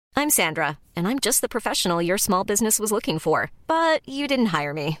I'm Sandra, and I'm just the professional your small business was looking for. But you didn't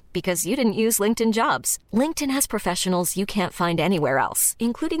hire me because you didn't use LinkedIn Jobs. LinkedIn has professionals you can't find anywhere else,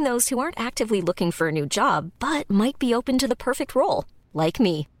 including those who aren't actively looking for a new job, but might be open to the perfect role, like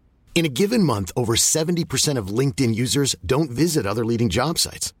me. In a given month, over 70% of LinkedIn users don't visit other leading job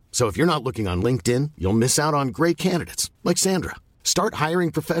sites. So if you're not looking on LinkedIn, you'll miss out on great candidates like Sandra. Start hiring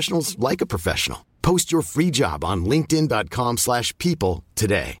professionals like a professional. Post your free job on linkedin.com/people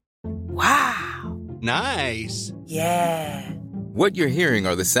today. Wow. Nice. Yeah. What you're hearing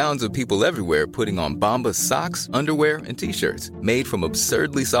are the sounds of people everywhere putting on Bombas socks, underwear, and T-shirts made from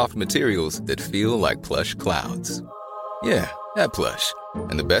absurdly soft materials that feel like plush clouds. Yeah, that plush.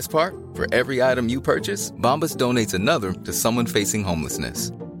 And the best part? For every item you purchase, Bombas donates another to someone facing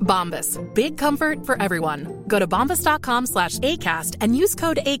homelessness. Bombas. Big comfort for everyone. Go to bombas.com/ACAST and use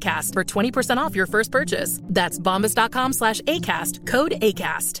code ACAST for 20% off your first purchase. That's bombas.com/ACAST. Code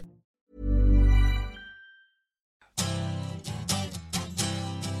ACAST.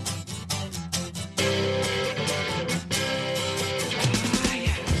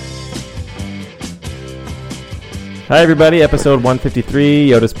 Hi, everybody. Episode 153,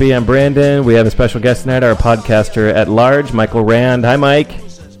 Yotis B. I'm Brandon. We have a special guest tonight, our podcaster at large, Michael Rand. Hi, Mike.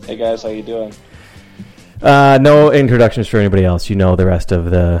 Hey, guys. How you doing? No introductions for anybody else. You know the rest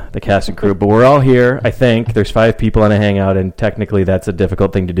of the cast and crew. But we're all here, I think. There's 5 people on a hangout, and technically that's a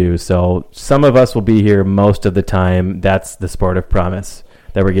difficult thing to do. So some of us will be here most of the time. That's the sportive promise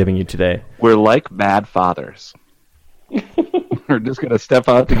that we're giving you today. We're like bad fathers. We're just going to step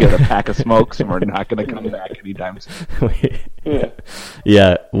out to get a pack of smokes, and we're not going to come back anytime soon.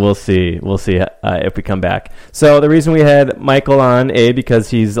 Yeah, we'll see. We'll see if we come back. So the reason we had Michael on, because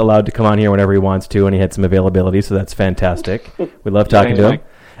he's allowed to come on here whenever he wants to, and he had some availability, so that's fantastic. We love talking to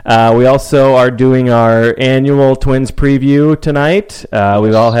him. We also are doing our annual Twins preview tonight.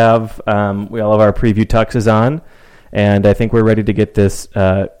 We all have our preview tuxes on, and I think we're ready to get this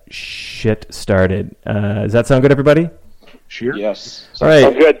shit started. Does that sound good, everybody? Sure. Yes. All right.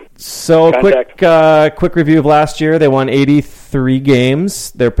 Sounds good. So quick review of last year. They won 83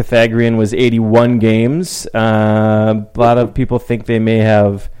 games. Their Pythagorean was 81 games. A lot of people think they may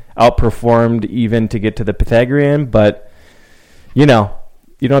have outperformed even to get to the Pythagorean, but you don't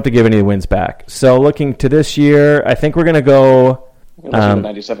have to give any wins back. So looking to this year, I think we're going to go. The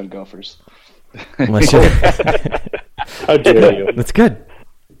 97 Gophers. Unless you're How dare you? That's good.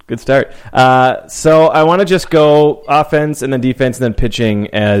 Good start. So I want to just go offense and then defense and then pitching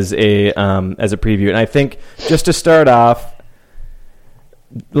as a preview. And I think just to start off,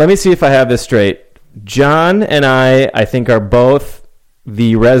 let me see if I have this straight. John and I think, are both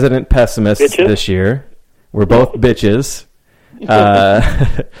the resident pessimists this year. We're both bitches.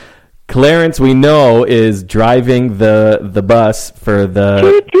 Clarence, we know, is driving the bus for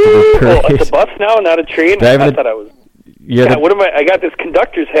the parade. It's a bus now, not a train. I thought I was. What am I? I got this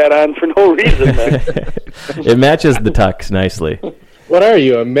conductor's hat on for no reason, man. It matches the tux nicely. What are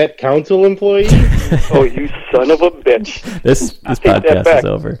you, a Met Council employee? Oh, you son of a bitch! This podcast is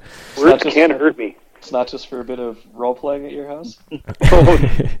over. Words can't hurt me. It's not just for a bit of role playing at your house. Oh,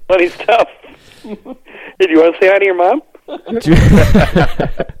 funny stuff. Did you want to say hi to your mom?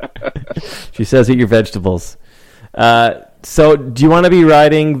 She says, "Eat your vegetables." So, do you want to be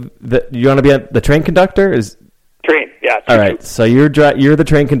riding? You want to be the train conductor? Train, yeah. All right, so you're the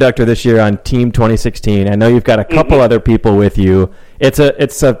train conductor this year on Team 2016. I know you've got a couple other people with you. It's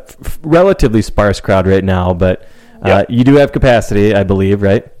a relatively sparse crowd right now, but you do have capacity, I believe,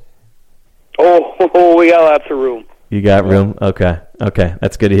 right? Oh, we got lots of room. You got room? Okay,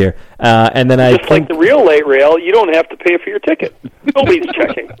 that's good to hear. And then I think, like the real light rail, you don't have to pay for your ticket. Nobody's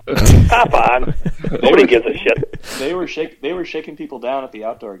checking. Hop on. Nobody gives a shit. They were shaking people down at the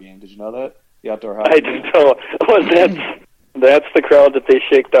outdoor game. Did you know that? The outdoor hockey. I didn't know. That's the crowd that they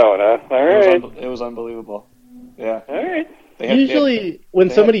shake down, huh? All right. It was unbelievable. Yeah. All right. Usually,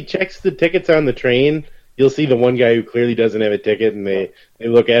 when somebody checks the tickets on the train, you'll see the one guy who clearly doesn't have a ticket, and they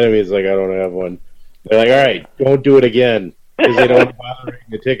look at him. He's like, "I don't have one." They're like, "All right, don't do it again," because they don't bother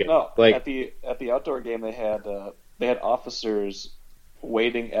the ticket. No, like at the outdoor game, they had officers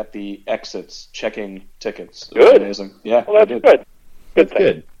waiting at the exits checking tickets. Good. Amazing. Yeah. Well, that's good. That's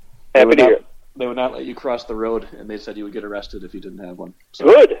good. Happy to hear it. They would not let you cross the road, and they said you would get arrested if you didn't have one. So,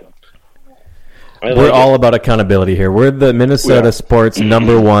 good. We're all about accountability here. We're the Minnesota sports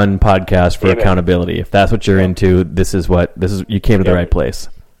 #1 podcast for accountability. If that's what you're into, you came to the right place.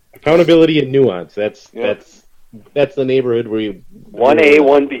 Accountability and nuance. That's the neighborhood where you 1A,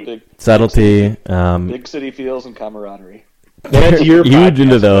 1B. Subtlety. Big city feels and camaraderie. That's your huge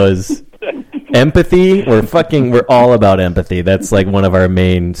into those. Empathy. We're all about empathy. That's like one of our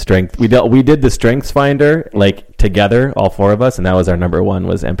main strengths. We did the Strengths Finder like together, all four of us, and that was our number one,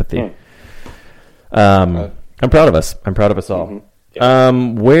 was empathy. I'm proud of us. I'm proud of us all. Mm-hmm. Yeah.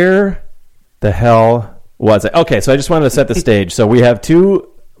 Where the hell was it? Okay, so I just wanted to set the stage. So we have two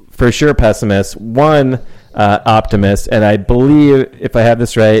for sure pessimists, one optimist, and I believe, if I have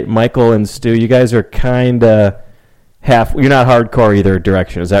this right, Michael and Stu, you guys are kind of half. You're not hardcore either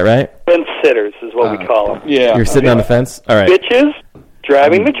direction. Is that right? Fence sitters is what we call them. Yeah. You're sitting on the fence? All right. Bitches,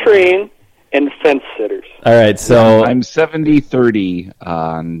 driving the train, and fence sitters. All right, so... I'm 70-30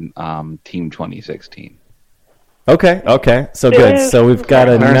 on Team 2016. Okay. So good. So we've got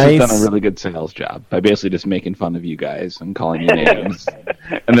a Clarence nice... has done a really good sales job by basically just making fun of you guys and calling you names.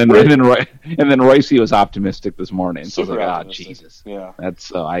 and then Royce was optimistic this morning. So I was Super like, optimistic. Jesus. Yeah. That's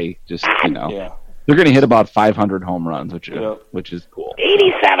so I just Yeah. they're going to hit about 500 home runs, which is cool.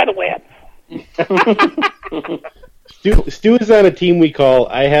 87 wins. Stu is on a team we call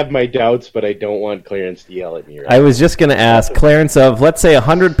I have my doubts, but I don't want Clarence to yell at me. Right? I was just going to ask, Clarence, of let's say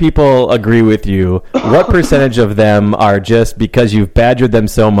 100 people agree with you, what percentage of them are just because you've badgered them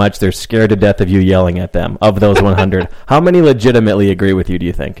so much they're scared to death of you yelling at them, of those 100? How many legitimately agree with you, do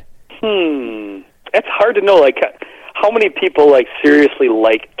you think? That's hard to know. Like, how many people seriously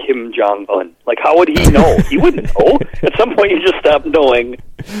like Kim Jong-un? Like, how would he know? He wouldn't know. At some point, you just stop knowing.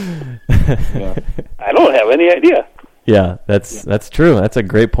 Yeah. I don't have any idea. Yeah, that's true. That's a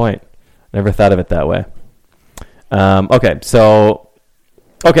great point. Never thought of it that way. So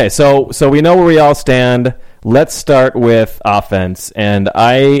we know where we all stand. Let's start with offense, and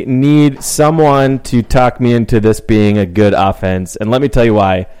I need someone to talk me into this being a good offense. And let me tell you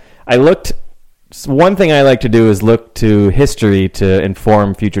why. One thing I like to do is look to history to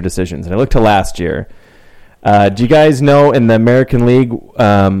inform future decisions, and I looked to last year. Do you guys know in the American League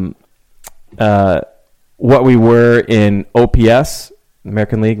what we were in OPS,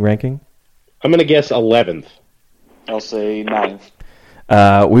 American League ranking? I'm going to guess 11th. I'll say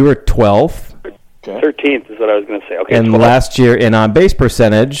 9th. We were 12th. Okay. 13th is what I was going to say. Okay, And 12th. last year in on-base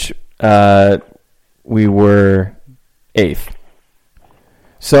percentage, we were 8th.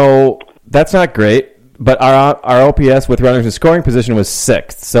 So that's not great, but our OPS with runners in scoring position was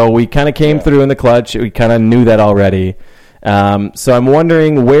 6th. So we kind of came through in the clutch. We kind of knew that already. So I'm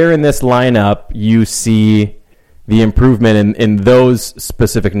wondering where in this lineup you see the improvement in those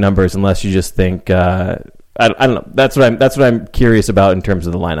specific numbers, unless you just think I don't know. That's what I'm curious about in terms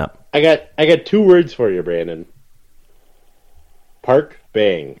of the lineup. I got 2 words for you, Brandon. Park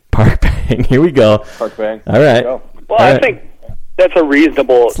Bang. Park Bang. Here we go. Park Bang. All right. Well, All I right. think that's a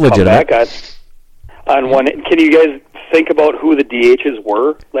reasonable It's legitimate. comeback on one. Can you guys think about who the DHs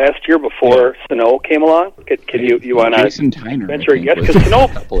were last year before Sano came along? Can you want to Jason Tyner, venture a I think, guess? was Because Sano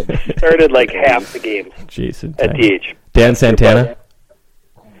a couple of them. started half the games Jason at Tyner. DH. Dan Santana.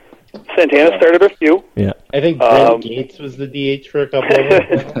 Santana started a few. Yeah. I think Brent Gates was the DH for a couple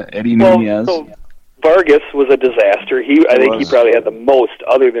of them. Eddie Nunez. So Vargas was a disaster. I think he probably had the most,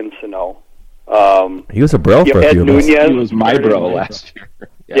 other than Sano. He was a bro for a Ed few of us. Nunez He was my bro last year.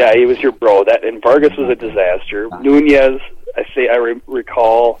 Yeah, he was your bro. And Vargas was a disaster. Nunez, I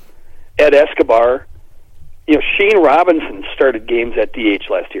recall. Ed Escobar. Shane Robinson started games at DH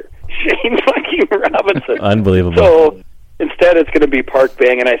last year. Shane fucking Robinson. Unbelievable. So instead, it's going to be Park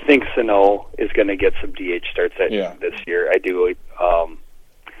Bang, and I think Sano is going to get some DH starts this year. I do.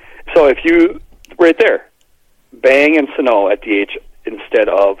 So if you right there, Bang and Sano at DH instead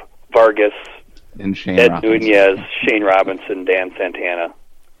of Vargas, And Shane Ed Robinson. Nunez, Shane Robinson, Dan Santana.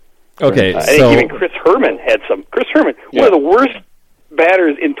 Okay, I think even Chris Herman had some. Chris Herman, one of the worst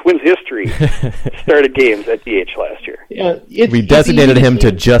batters in Twins history, started games at DH last year. Yeah, we designated him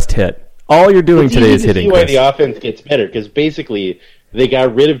to just hit. All you're doing It's today easy is to hitting. see why Chris. the offense gets better, because basically they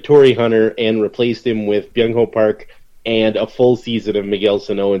got rid of Torrey Hunter and replaced him with Byung-Ho Park and a full season of Miguel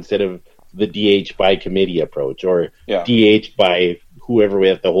Sano instead of the DH by committee approach, or DH by whoever we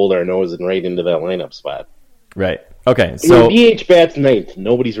have to hold our nose and right into that lineup spot. Right. Okay. So So DH bats 9th.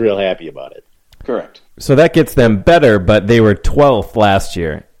 Nobody's real happy about it. Correct. So that gets them better, but they were 12th last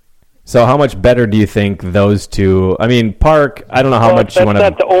year. So how much better do you think those two? I mean, Park. I don't know how much you want to.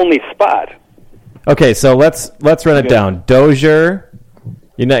 That's not the only spot. Okay, so let's run it down. Dozier,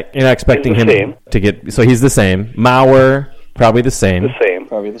 you're not expecting He's him the same. to get. So he's the same. Mauer, probably the same. The same.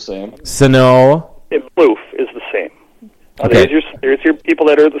 Probably the same. Sano. Plouffe is the same. Okay. There's your people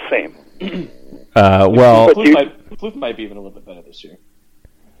that are the same. Well, But you- Plouffe might be even a little bit better this year.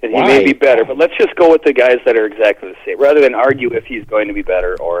 And he may be better, but let's just go with the guys that are exactly the same, rather than argue if he's going to be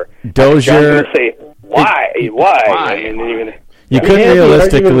better or. Dozier. John's going to say why. I mean, even You couldn't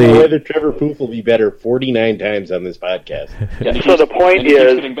realistically. Whether Trevor Poof will be better 49 times on this podcast. So the point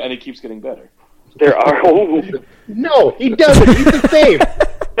is, and he keeps getting better. There are. Oh. No, he doesn't. He's the same.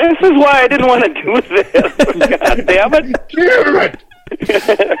 This is why I didn't want to do this. God damn it!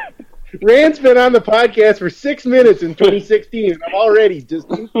 Rand's been on the podcast for 6 minutes in 2016, and I'm already just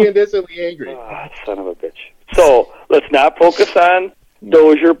incandescently angry. Oh, son of a bitch. So let's not focus on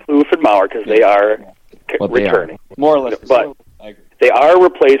Dozier, Plouffe, and Maurer because they are returning. More or less. But they are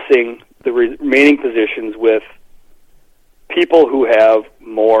replacing the remaining positions with people who have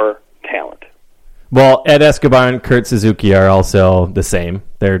more talent. Well, Ed Escobar and Kurt Suzuki are also the same.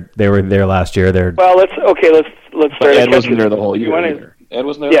 They were there last year. Well, let's start. Ed wasn't there the whole year. Ed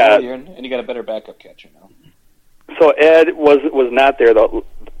wasn't there the whole year, and you got a better backup catcher now. So Ed was not there the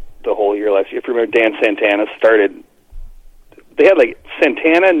whole year last year. If you remember, Dan Santana started. They had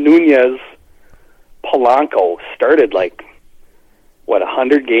Santana, Nunez, Polanco started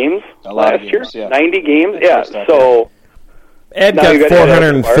 100 games last year? Yeah. 90 games? Yeah. So Ed got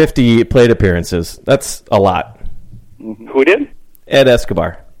 450 plate appearances. That's a lot. Mm-hmm. Who did? Ed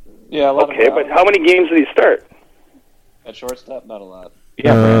Escobar. Yeah, a lot. Okay, but how many games did he start? At shortstop, not a lot.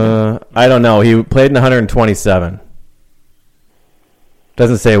 I don't know. He played in 127.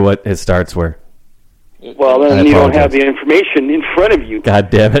 Doesn't say what his starts were. Well, then you don't have the information in front of you. God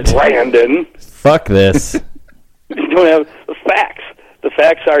damn it. Brandon. Fuck this. You don't have the facts. The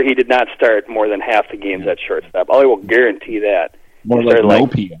facts are he did not start more than half the games at shortstop. I will guarantee that. More like no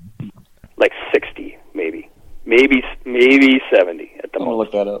PM. 60, maybe 70 at the most. I'm gonna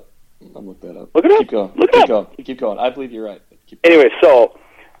look that up. Look it up. Keep going. Keep going. I believe you're right. Anyway, so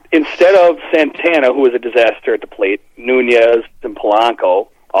instead of Santana, who was a disaster at the plate, Nunez and Polanco,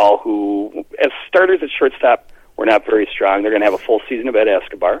 all who, as starters at shortstop, were not very strong. They're going to have a full season of Ed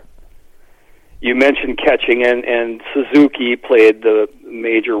Escobar. You mentioned catching, and Suzuki played the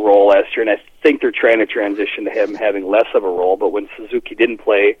major role last year, and I think they're trying to transition to him having less of a role, but when Suzuki didn't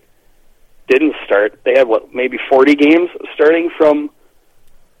start, they had, maybe 40 games starting from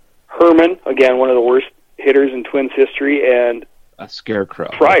Herman, again, one of the worst hitters in Twins history, and a scarecrow.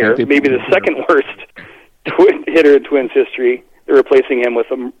 Fryer, maybe the second worst hitter in Twins history. They're replacing him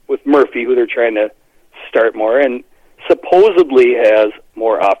with Murphy, who they're trying to start more, and supposedly has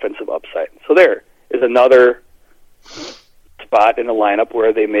more offensive upside. So there is another spot in the lineup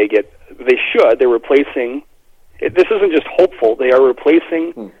where they're replacing, this isn't just hopeful, they are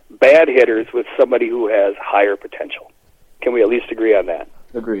replacing bad hitters with somebody who has higher potential. Can we at least agree on that?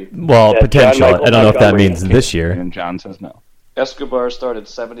 Agreed. Well, potential. I don't know if that means this year. And John says no. Escobar started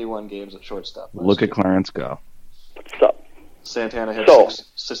 71 games at shortstop. Look at Clarence go. What's up? Santana had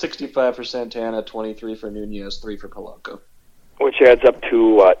 65 for Santana, 23 for Nunez, 3 for Polanco. Which adds up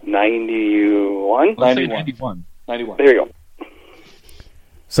to, 91? 91. There you go.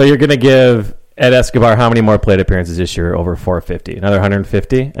 So you're going to give Ed Escobar how many more plate appearances this year over 450? Another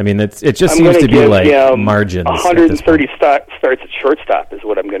 150? I mean, it just seems to be margins. 130 starts at shortstop is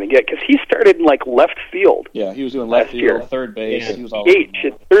what I'm going to get, because he started in left field. Yeah, he was doing left field, third base. Yeah. He was all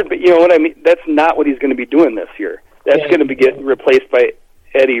third base. You know what I mean? That's not what he's going to be doing this year. That's going to be getting replaced by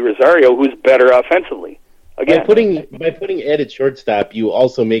Eddie Rosario, who's better offensively. Again, by putting Ed at shortstop, you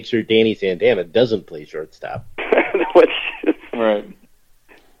also make sure Danny Santana doesn't play shortstop. Right.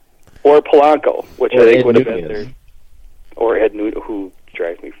 Or Polanco, which I think would have been there. Or Ed Nunez, who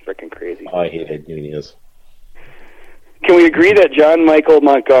drives me freaking crazy. Oh, I hate Ed Nunez. Can we agree that John Michael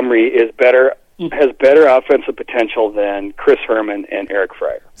Montgomery has better offensive potential than Chris Herman and Eric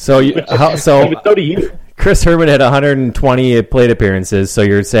Fryer? So do you. Chris Herman had 120 plate appearances, so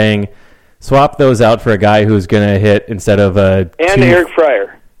you're saying swap those out for a guy who's going to hit instead of Eric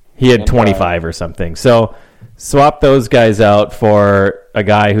Fryer. He had 25 or something. So swap those guys out for a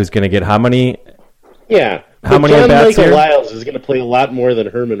guy who's going to get how many? Yeah. How many John at-bats Michael here? Lyles is going to play a lot more than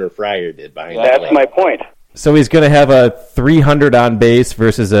Herman or Fryer did behind that. That's my point. So he's going to have a 300 on base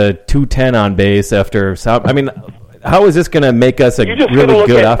versus a 210 on base after. I mean, how is this going to make us a really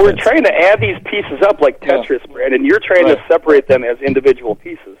good offense? We're trying to add these pieces up like Tetris, Brad, and you're trying to separate them as individual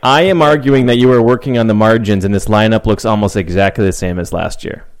pieces. I am arguing that you were working on the margins, and this lineup looks almost exactly the same as last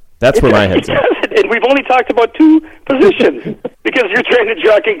year. That's where my head's at. And we've only talked about 2 positions because you're trying to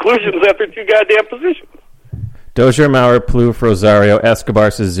draw conclusions after 2 goddamn positions. Dozier, Maurer, Plouffe, Rosario,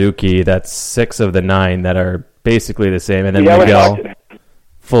 Escobar, Suzuki. That's 6 of the 9 that are basically the same. And then Miguel,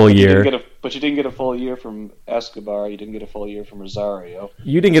 full year. But you didn't get a full year from Escobar. You didn't get a full year from Rosario.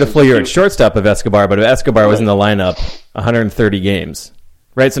 You didn't get a full year at shortstop of Escobar, but Escobar was in the lineup 130 games.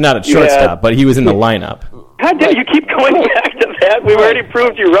 Right? So not at shortstop, but he was in the lineup. God damn, you keep going back to that. We've already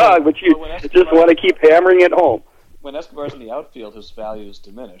proved you wrong, but you just want to keep hammering it home. when Escobar's in the outfield, his value is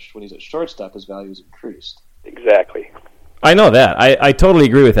diminished. When he's at shortstop, his value is increased. Exactly. I know that. I totally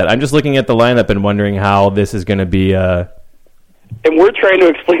agree with that. I'm just looking at the lineup and wondering how this is going to be. And we're trying to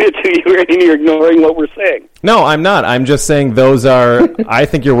explain it to you, and you're ignoring what we're saying. No, I'm not. I'm just saying those are. I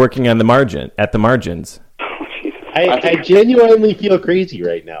think you're working on the margins. I genuinely feel crazy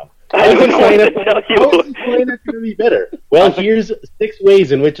right now. How is this lineup going to be better? Well, here's 6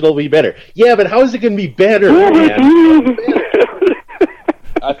 ways in which it'll be better. Yeah, but how is it going to be better, man?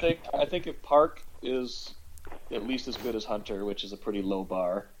 I think if Park is at least as good as Hunter, which is a pretty low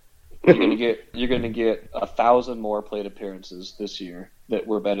bar, you're gonna get 1,000 more plate appearances this year that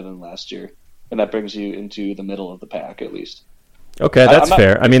were better than last year, and that brings you into the middle of the pack at least. Okay, that's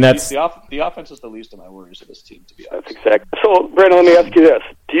fair. I mean, that's the offense is the least of my worries of this team, to be honest. That's exactly. So, Brandon, let me ask you this: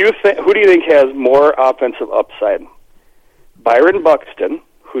 who do you think has more offensive upside? Byron Buxton,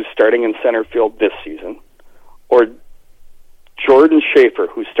 who's starting in center field this season, or Jordan Schaefer,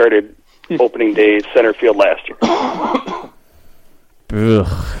 who started opening day center field last year?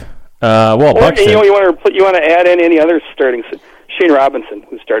 Well, Buxton. You want to add in any other starting? Shane Robinson,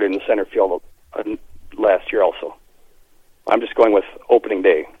 who started in center field last year, also. I'm just going with opening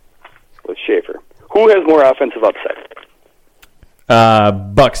day with Schaefer. Who has more offensive upside?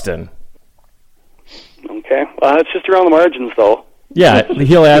 Buxton. Okay. Well, it's just around the margins, though. Yeah,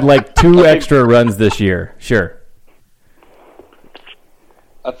 he'll add like 2 extra runs this year. Sure.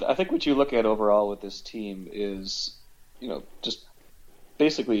 I think what you look at overall with this team is, just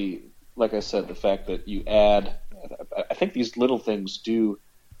basically, like I said, the fact that you add. I think these little things do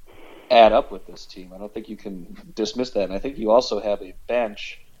add up with this team. I don't think you can dismiss that. And I think you also have a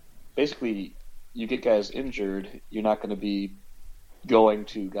bench. Basically, you get guys injured, you're not going to be going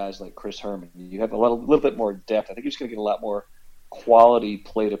to guys like Chris Herman. You have a little bit more depth. I think you're just going to get a lot more quality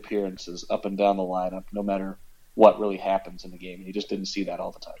plate appearances up and down the lineup, no matter what really happens in the game. And you just didn't see that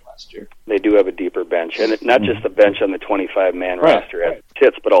all the time last year. They do have a deeper bench, and not just a bench on the 25-man roster at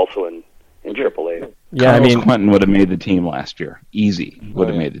Tits, but also in AAA. Yeah, Carlos Quentin would have made the team last year. Easy would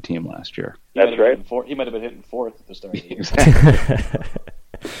have made the team last year. That's right. He might have been hitting 4th at the start of the year.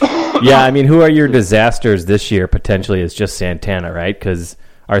 Yeah, I mean, who are your disasters this year potentially is just Santana, right? Because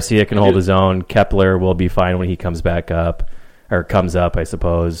Arcia can hold his own. Kepler will be fine when he comes back up, or comes up, I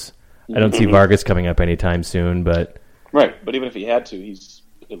suppose. I don't see Vargas coming up anytime soon, but... Right, but even if he had to, he's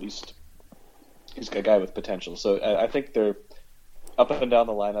a guy with potential. So I think they're up and down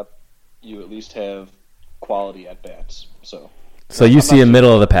the lineup. You at least have quality at bats. So you see a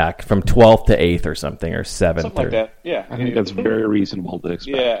middle of the pack from 12th to 8th or something, or 7th. Something like that, yeah. I think that's very reasonable to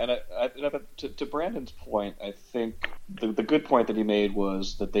expect. Yeah, and to Brandon's point, I think the good point that he made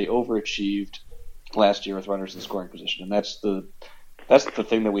was that they overachieved last year with runners in scoring position, and that's the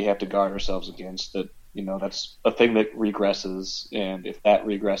thing that we have to guard ourselves against. That that's a thing that regresses, and if that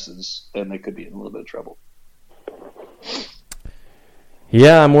regresses, then they could be in a little bit of trouble.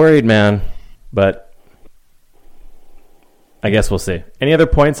 Yeah, I'm worried, man, but I guess we'll see. Any other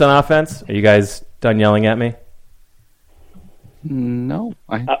points on offense? Are you guys done yelling at me? No.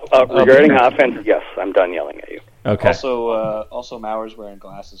 Regarding offense, yes, I'm done yelling at you. Okay. Also, Mauer's wearing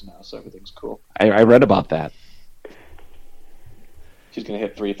glasses now, so everything's cool. I read about that. She's going to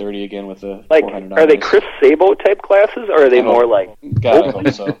hit 330 again with the $400. Are they Chris Sabo type glasses, or are they more like? God, I hope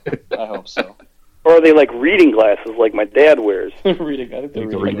so. I hope so. Or are they like reading glasses like my dad wears? Reading, I think they're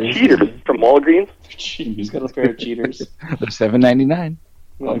reading. Cheaters from Walgreens. He's got a pair of cheaters. They're $7.99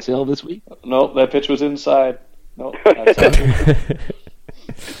 on sale this week. Nope, that pitch was inside. Nope.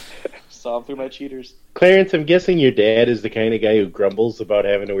 Saw him through my cheaters. Clarence, I'm guessing your dad is the kind of guy who grumbles about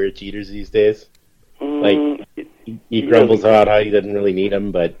having to wear cheaters these days. Like, he grumbles about how he doesn't really need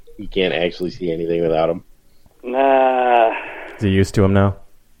them, but he can't actually see anything without them. Nah. Is he used to them now?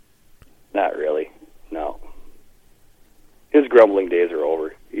 Not really. No. His grumbling days are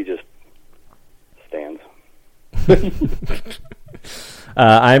over. He just stands.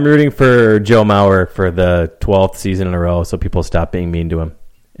 I'm rooting for Joe Mauer for the 12th season in a row, so people stop being mean to him.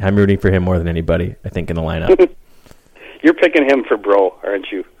 I'm rooting for him more than anybody, I think, in the lineup. You're picking him for bro,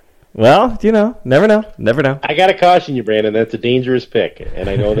 aren't you? Well, never know. I got to caution you, Brandon. That's a dangerous pick, and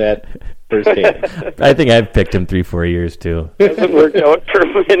I know that firsthand. I think I've picked him 3-4 years, too. Hasn't worked out for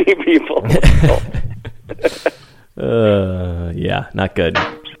many people. Yeah, not good.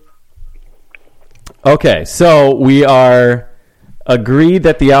 Okay, so we are agreed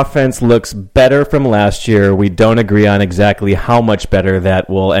that the offense looks better from last year. We don't agree on exactly how much better that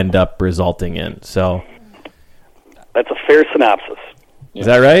will end up resulting in. So that's a fair synopsis. Is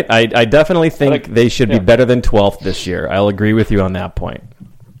that right? I definitely think they should be better than 12th this year. I'll agree with you on that point.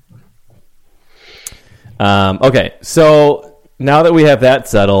 Okay, so now that we have that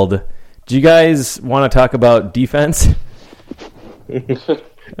settled, do you guys want to talk about defense?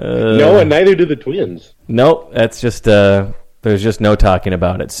 No, and neither do the Twins. Nope, that's just there's just no talking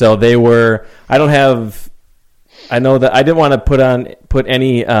about it. So they were. I know that I didn't want to put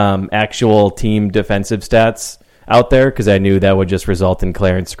any actual team defensive stats out there because I knew that would just result in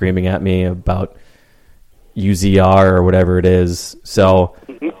Clarence screaming at me about UZR or whatever it is. So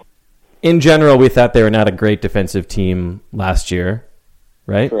in general, we thought they were not a great defensive team last year,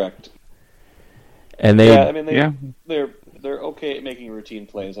 right? Correct. And they're okay at making routine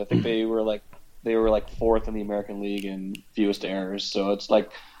plays. I think they were like fourth in the American League in fewest errors. So it's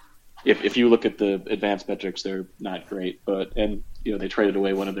like if you look at the advanced metrics, they're not great. But they traded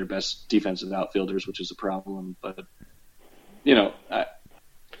away one of their best defensive outfielders, which is a problem. But now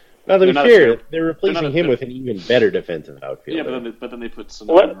to be fair, they're replacing him with an even better defensive outfielder. Yeah, but then they put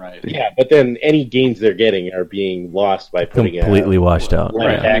Sano right. Yeah, but then any gains they're getting are being lost by putting completely washed out.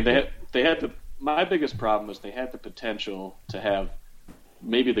 Right. I mean, they had my biggest problem was they had the potential to have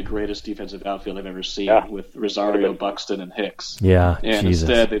maybe the greatest defensive outfield I've ever seen with Rosario, Buxton, and Hicks. Yeah, and Jesus.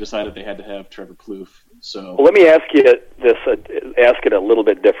 Instead they decided they had to have Trevor Plouffe. So let me ask you this: ask it a little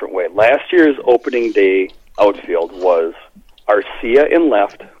bit different way. Last year's opening day outfield was Arcia in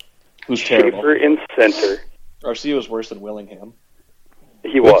left, who's Schaefer in center. Arcia was worse than Willingham.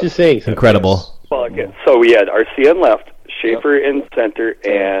 He was. What's you saying? Incredible. Well, okay. So we had Arcia in left, Schaefer in center,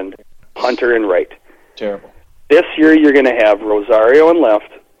 and Hunter in right. Terrible. This year you're going to have Rosario in left,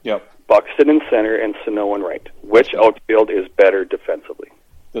 Buxton in center, and Sano in right. Which outfield is better defensively?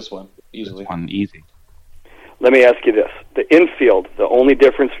 This one, easily. This one, easy. Let me ask you this. The infield, the only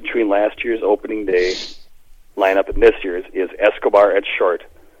difference between last year's opening day lineup and this year's is Escobar at short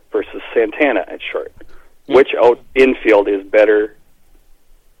versus Santana at short. Which infield is better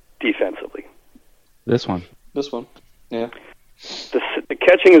defensively? This one. Yeah. The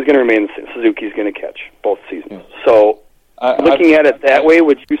catching is going to remain the same. Suzuki's going to catch both seasons. Yeah. So, looking at it that way,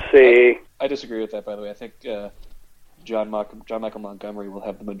 would you say... I disagree with that, by the way. I think John Michael Montgomery will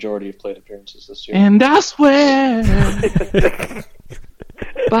have the majority of plate appearances this year. And I swear...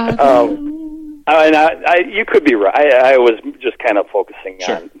 you could be right. I was just kind of focusing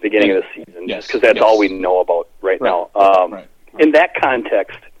on the beginning of the season, just because that's all we know about right now. In that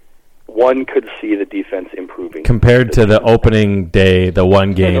context, one could see the defense improving. Compared to the opening day, the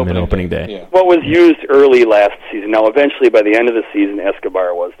one game in opening day. Yeah. What was used early last season. Now, eventually, by the end of the season,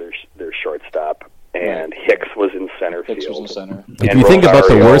 Escobar was their shortstop, and Hicks was in center field. Hicks was in center. If you think about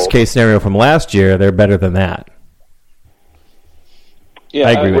the worst-case scenario from last year, they're better than that. Yeah,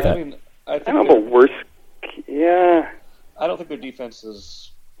 I agree with that. I don't know about worst. Yeah. I don't think their defense is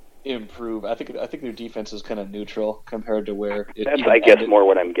improve. I think their defense is kind of neutral compared to where it That's, I guess, more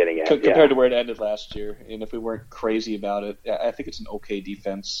what I'm getting at. Compared to where it ended last year. And if we weren't crazy about it, I think it's an okay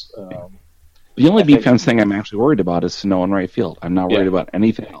defense. The only defense thing I'm actually worried about is Sano in right field. I'm not worried about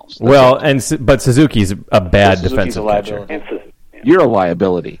anything else. But Suzuki's a bad defensive catcher. You're a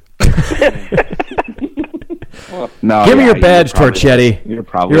liability. No, give me your badge, Torchetti. You're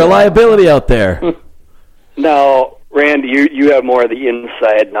a liability out there. Now, Randy, you have more of the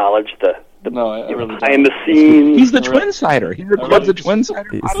inside knowledge, I really behind the scenes. He's the Twinsider. He records the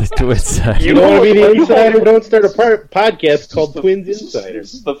Twinsider. He's the Twinsider. You want to be the insider? Don't start a podcast called Twins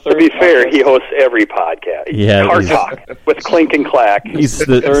Insiders. To be fair, he hosts every podcast. Yeah, Car Talk with Clink and Clack. He's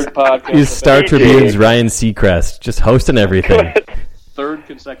the third podcast. He's Star Tribune's Ryan Seacrest, just hosting everything. Third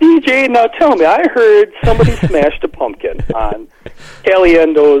consecutive. DJ, now tell me, I heard somebody smashed a pumpkin on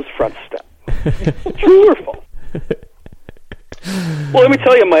Caliendo's front step. True or false? Well, let me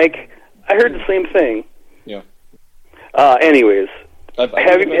tell you, Mike, I heard the same thing. Yeah. Anyways,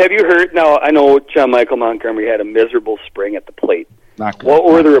 have you heard? Now, I know John Michael Montgomery had a miserable spring at the plate. What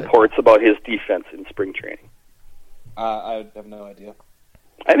were the reports about his defense in spring training? I have no idea.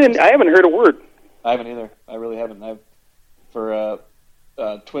 I haven't heard a word. I haven't either. I really haven't. For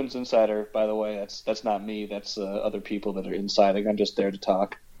Twins Insider, by the way, that's not me. That's other people that are insiding. I'm just there to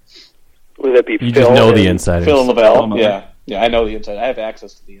talk. Would that be You Phil just know the insiders. Phil and Lavelle. Yeah, I know the insiders. I have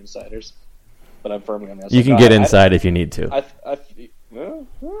access to the insiders, but I'm firmly on that. You can get inside if you need to. I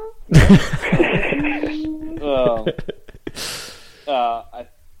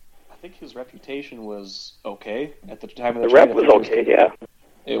think his reputation was okay at the time of the rep was okay. Yeah,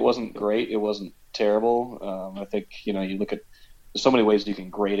 it wasn't great. It wasn't terrible. I think you look at there's so many ways you can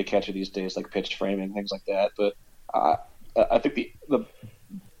grade a catcher these days, like pitch framing, things like that. But I think the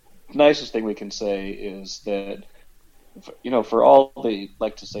nicest thing we can say is that, for all they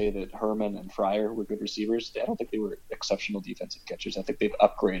like to say that Herman and Fryer were good receivers, I don't think they were exceptional defensive catchers. I think they've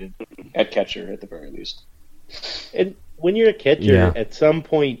upgraded at catcher at the very least. And when you're a catcher, at some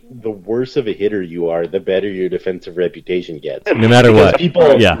point, the worse of a hitter you are, the better your defensive reputation gets. No matter what.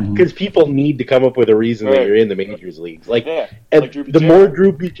 Because people need to come up with a reason that you're in the majors leagues. The more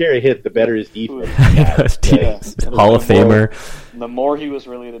Drew Butera hit, the better his defense. Hall of Famer. The more he was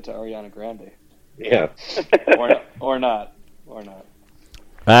related to Ariana Grande. Yeah. or not.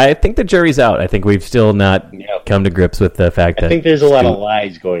 I think the jury's out. I think we've still not come to grips with the fact that... I think there's a lot of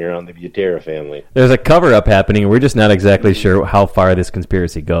lies going around the Butera family. There's a cover-up happening, and we're just not exactly sure how far this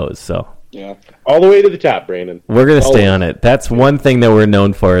conspiracy goes. So, all the way to the top, Brandon. We're going to stay on it. That's one thing that we're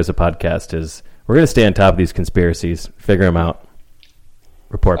known for as a podcast is we're going to stay on top of these conspiracies, figure them out,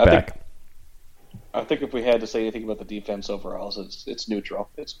 report back. I think if we had to say anything about the defense overall, it's neutral.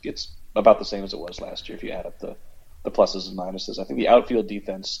 It's about the same as it was last year if you add up the pluses and minuses. I think the outfield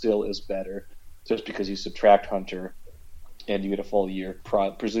defense still is better just because you subtract Hunter and you get a full year,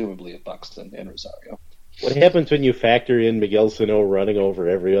 presumably, of Buxton and Rosario. What happens when you factor in Miguel Sano running over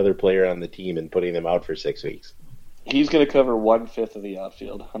every other player on the team and putting them out for 6 weeks? He's going to cover 1/5 of the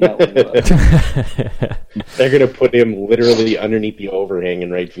outfield. I'm not worried about it. They're going to put him literally underneath the overhang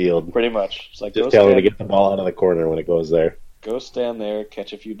in right field. Pretty much. It's like, just tell him to get the ball out of the corner when it goes there. Go stand there,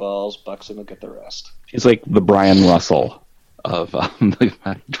 catch a few balls, Buxton will get the rest. He's like the Brian Russell of the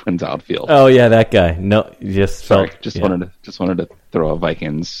Twins outfield. Oh yeah, that guy. No, just wanted to throw a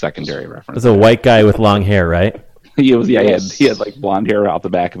Vikings secondary reference. It's a white guy with long hair, right? He had like blonde hair out the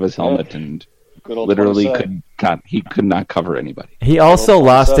back of his helmet and literally could not cover anybody. He also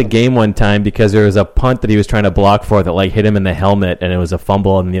lost a game one time because there was a punt that he was trying to block for that hit him in the helmet, and it was a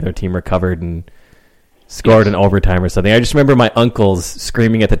fumble, and the other team recovered and scored in overtime or something. I just remember my uncles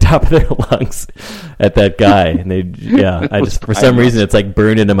screaming at the top of their lungs at that guy, and for some reason it's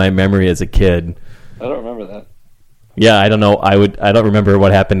burned into my memory as a kid. I don't remember that. Yeah, I don't know. I don't remember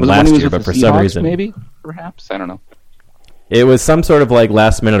what happened last year, but for some reason, maybe, perhaps, I don't know. It was some sort of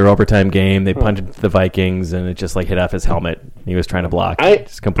last minute or overtime game. They punted the Vikings, and it just hit off his helmet. He was trying to block. I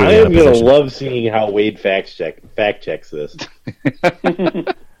am going to love seeing how Wade fact checks this.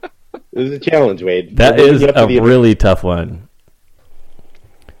 This is a challenge, Wade. That is a really tough one.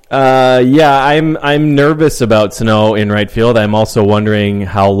 I'm nervous about Sano in right field. I'm also wondering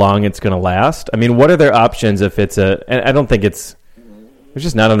how long it's going to last. I mean, what are their options if it's I don't think there's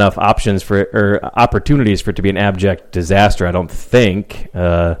just not enough options or opportunities for it to be an abject disaster, I don't think.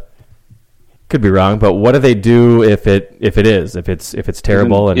 Could be wrong, but what do they do if it's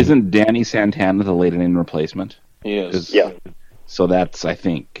terrible? Isn't Danny Santana the late inning replacement? He is. Yeah. So that's, I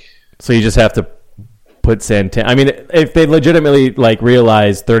think. So you just have to put Santana. I mean, if they legitimately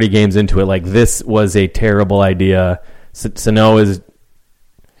realize 30 games into it, this was a terrible idea. Sano is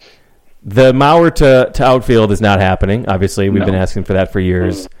the Mauer to outfield is not happening. Obviously, we've been asking for that for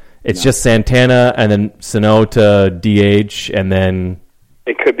years. It's just Santana and then Sano to DH, and then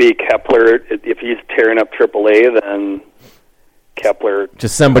it could be Kepler if he's tearing up AAA. Then Kepler,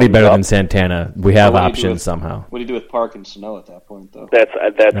 just somebody better than Santana. We have options somehow. What do you do with Park and Sano at that point, though? That's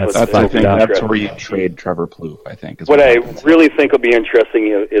where you trade Trevor Plouffe, I think. What I really think will be interesting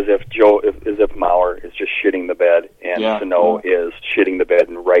is if Mauer is just shitting the bed and Sano is shitting the bed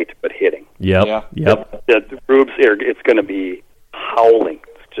and right but hitting. Yep. The Rubes it's going to be howling.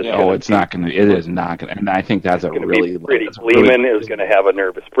 It's not going to. It is not going to. And I think that's really pretty. Lehman is going to have a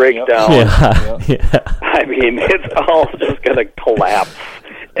nervous breakdown. Yeah. I mean, it's all just going to collapse.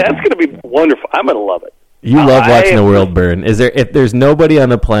 That's going to be wonderful. I'm going to love it. You love watching the world burn. If there's nobody on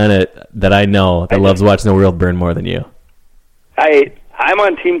the planet that I know that loves watching the world burn more than you? I'm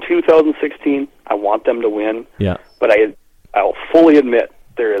on Team 2016. I want them to win. Yeah. But I'll fully admit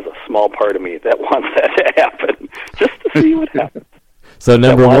there is a small part of me that wants that to happen, just to see what happens. So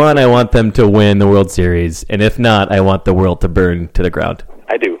number one, I want them to win the World Series, and if not, I want the world to burn to the ground.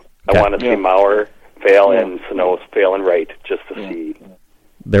 I do. Okay. I want to see Mauer fail and Sano fail and right, just to see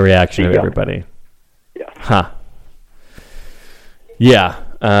the reaction of everybody. Yeah. Huh. Yeah.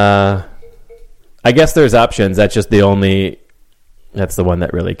 I guess there's options. That's just the one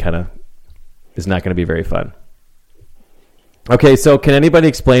that really kind of is not going to be very fun. Okay, so can anybody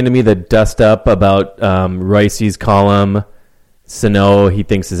explain to me the dust up about Royce's column? Sano, he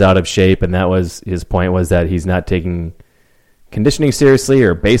thinks, is out of shape, and that was his point, was that he's not taking conditioning seriously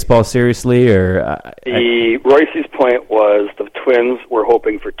or baseball seriously. Royce's point was the Twins were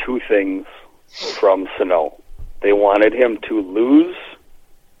hoping for two things from Sano. They wanted him to lose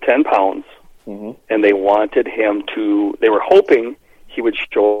 10 pounds, and they wanted him they were hoping he would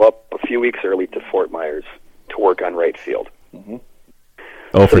show up a few weeks early to Fort Myers to work on right field.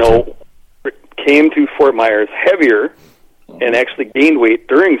 Sano came to Fort Myers heavier and actually gained weight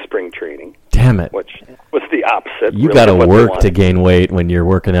during spring training. Damn it. Which was the opposite. You got to work to gain weight when you're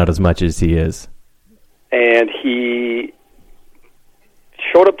working out as much as he is. And he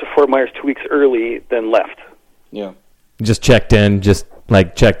showed up to Fort Myers 2 weeks early, then left. Yeah. Just checked in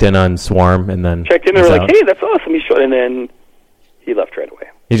on Swarm, and then checked in and were like, "Hey, that's awesome." He showed, and then he left right away.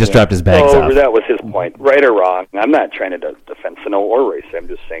 He just dropped his bags off. That was his point, right or wrong. I'm not trying to defend Sano or Royce. I'm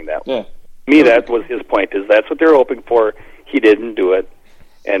just saying that. Yeah. Me, that was his point. Is that's what they were hoping for? He didn't do it,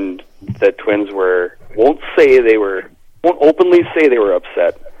 and the Twins won't openly say they were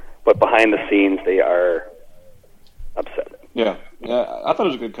upset, but behind the scenes they are upset. Yeah. I thought it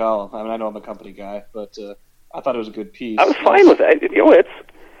was a good call. I mean, I know I'm a company guy, but I thought it was a good piece. I was fine with that.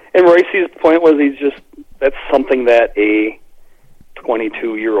 And Royce's point was that's something that a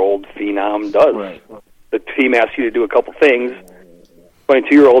 22-year-old phenom does. Right. The team asks you to do a couple things.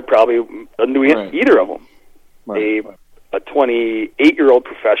 22-year-old probably doesn't do either of them. Right. A 28-year-old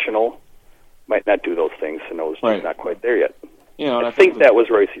professional might not do those things, and those not quite there yet. And I think that was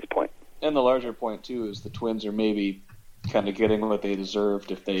Royce's point. And the larger point too is the Twins are maybe kind of getting what they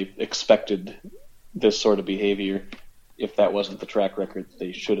deserved if they expected this sort of behavior, if that wasn't the track record that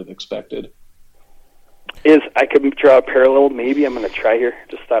they should have expected. I could draw a parallel, maybe I'm going to try here,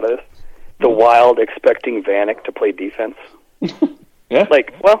 just thought of this. The Wild expecting Vanek to play defense. Yeah.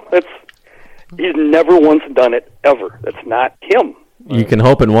 He's never once done it, ever. That's not him. You can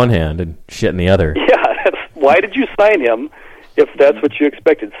hope in one hand and shit in the other. Yeah, why did you sign him if that's what you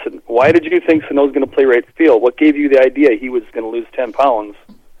expected? Why did you think Sano's going to play right field? What gave you the idea he was going to lose 10 pounds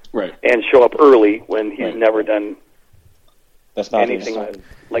and show up early when he's never done anything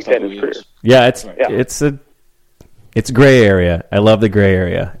like that in his career? Yeah, it's a gray area. I love the gray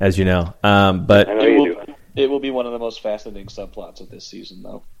area, as you know. But I know you do. It will be one of the most fascinating subplots of this season,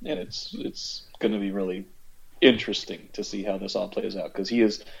 though, and it's going to be really interesting to see how this all plays out, because he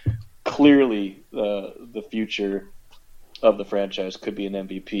is clearly the future of the franchise. Could be an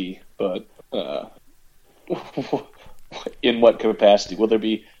MVP, but in what capacity? Will there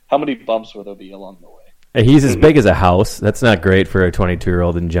be? How many bumps will there be along the way? He's as big as a house. That's not great for a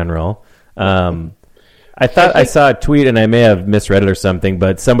 22-year-old in general. I thought I saw a tweet, and I may have misread it or something,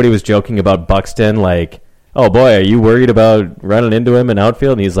 but somebody was joking about Buxton, like, "Oh boy, are you worried about running into him in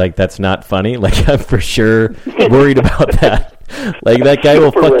outfield?" And he's like, "That's not funny." Like, I'm for sure worried about that. Like, that guy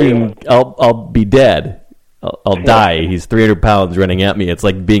will I'll be dead. I'll die. He's 300 pounds running at me. It's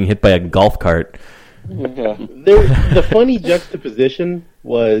like being hit by a golf cart. Yeah. The funny juxtaposition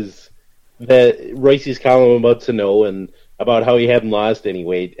was that Royce's column about Sano and about how he hadn't lost any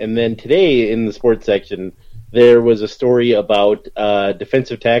weight. And then today in the sports section, there was a story about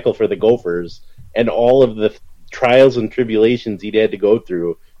defensive tackle for the Gophers and all of the trials and tribulations he'd had to go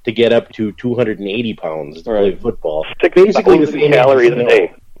through to get up to 280 pounds to play football. Basically the same calories a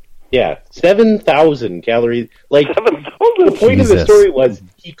day. Yeah, 7,000 calories. Like, 7,000? The point of the story was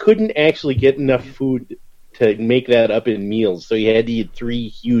he couldn't actually get enough food to make that up in meals, so he had to eat 3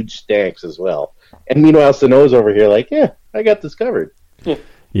 huge stacks as well. And meanwhile, Sano's over here like, yeah, I got this covered.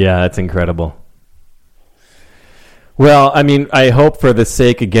 Yeah, that's incredible. Well, I mean, I hope for the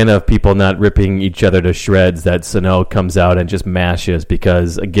sake, again, of people not ripping each other to shreds, that Sano comes out and just mashes,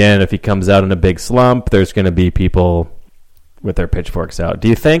 because, again, if he comes out in a big slump, there's going to be people with their pitchforks out. Do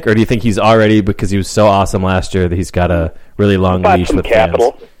you think, or do you think he's already, because he was so awesome last year, that he's got a really long leash with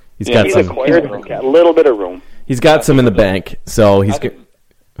capital. Fans? He's acquired a little bit of room. He's got some in the bank, so hopefully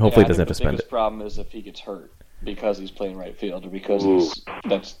he doesn't have to spend it. The biggest problem is if he gets hurt because he's playing right field, or because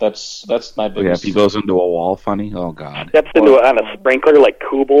that's my biggest. Yeah, if he goes into a wall, funny. Oh God. Steps into on a sprinkler like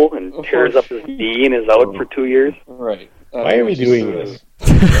Kubel and tears up his knee and is out for 2 years. Right. Why are we doing this?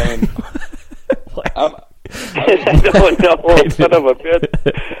 I don't know, son of a bitch.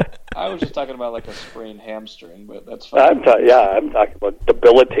 I was just talking about like a sprained hamstring, but that's fine. I'm talking about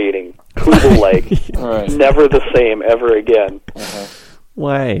debilitating Kubel leg. Right. Never the same ever again. Uh-huh.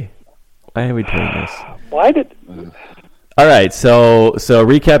 Why are we doing this? Why did? All right, so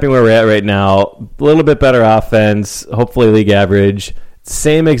recapping where we're at right now, a little bit better offense, hopefully league average.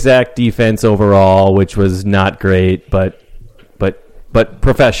 Same exact defense overall, which was not great, but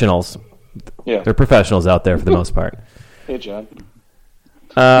professionals. Yeah, they're professionals out there for the most part. Hey, John.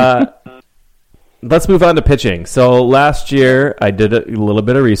 Let's move on to pitching. So last year I did a little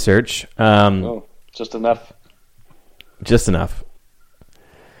bit of research. Just enough. Just enough.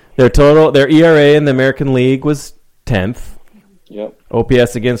 Their ERA in the American League was 10th. Yep.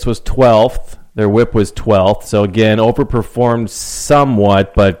 OPS against was 12th. Their WHIP was 12th. So again, overperformed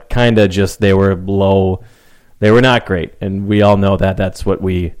somewhat, but kind of just they were low. They were not great, and we all know that. That's what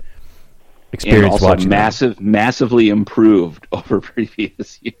we experience also watching massively improved over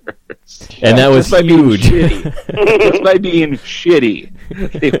previous years. And that was huge. Just by being shitty.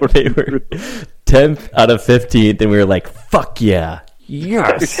 They were 10th out of 15th, and we were like, fuck yeah.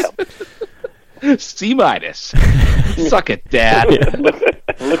 Yes. C-. Suck it, Dad. Yeah.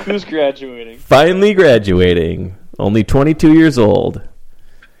 Look who's graduating. Finally graduating. Only 22 years old.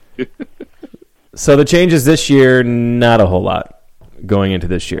 So the changes this year, not a whole lot going into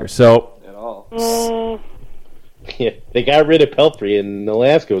this year. So At all. Yeah, they got rid of Pelfrey, and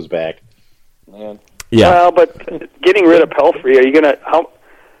Alaska's back. Man. yeah, Well, but getting rid of Pelfrey, are you going to...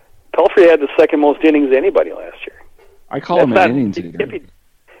 Pelfrey had the second most innings of anybody last year. I call him an innings eater.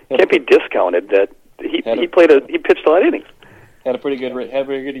 Can't be discounted that he pitched a lot of innings. Had a pretty good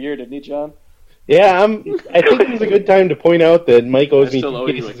year, didn't he, John? Yeah, I think it's a good time to point out that Mike owes me still 2 owe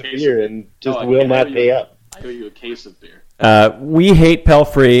you a cases of case beer and just will not pay up. I owe you a case of beer. we hate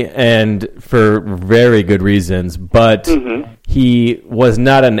Pelfrey, and for very good reasons, but he was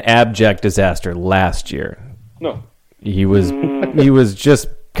not an abject disaster last year. No. He was just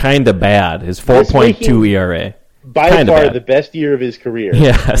kind of bad. His 4.2 ERA. By Kinda far bad. the best year of his career.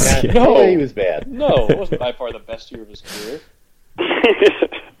 Yes. No, he was bad. No, it wasn't by far the best year of his career.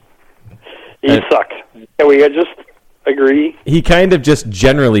 He sucked. Can we just agree? He kind of just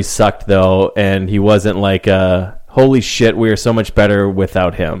generally sucked, though, and he wasn't like, holy shit, we are so much better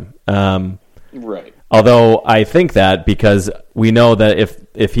without him. Right. Although I think that because we know that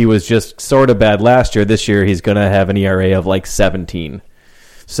if he was just sort of bad last year, this year he's going to have an ERA of like 17.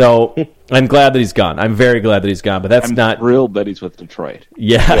 So I'm glad that he's gone. I'm very glad that he's gone, but I'm not thrilled that he's with Detroit.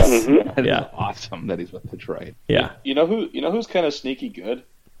 Yes. That is Yeah. awesome that he's with Detroit. Yeah. You know who's kind of sneaky good?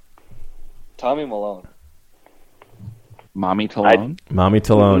 Tommy Malone. Mommy Talone? Mommy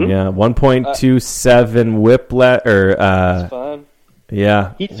Talone, yeah. 1.27 whip That's fine.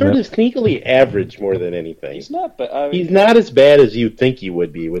 yeah. He's sort of sneakily average more than anything. He's not bad. He's not as bad as you'd think he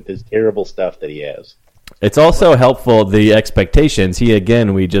would be with his terrible stuff that he has. It's also helpful, the expectations.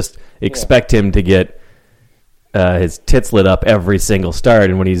 We just expect him to get his tits lit up every single start,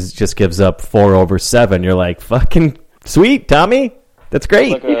 and when he just gives up 4 over 7, you're like, fucking sweet, Tommy. That's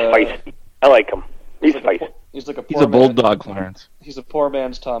great. He's feisty. I like him. He's feisty. He's a bulldog, Clarence. He's a poor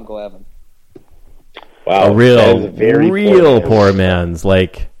man's Tom Glavine. Wow, A real that is a very poor man's,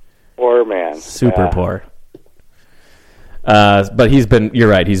 like Poor man. super poor. But you're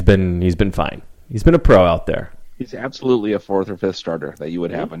right, he's been fine. He's been a pro out there. He's absolutely a 4th or 5th starter that you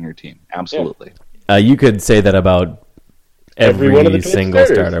would have on your team. Absolutely. You could say that about every one of the single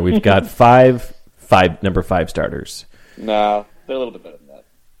starters. starter. We've got number 5 starters. No, they're a little bit better than that.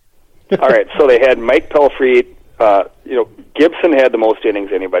 All right, so they had Mike Pelfrey. Gibson had the most innings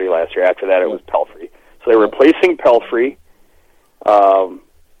of anybody last year. After that, it was Pelfrey. So they're replacing Pelfrey.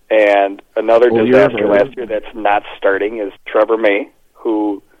 And another disaster last year that's not starting is Trevor May,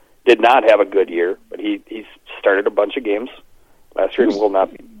 who did not have a good year, but he started a bunch of games last year and will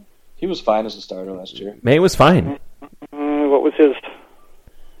not be. He was fine as a starter last year. May was fine. What was his?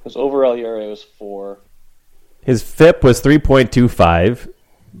 His overall ERA was 4. His FIP was 3.25,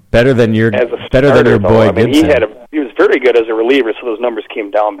 better than your boy I mean, Gibson. he was very good as a reliever, so those numbers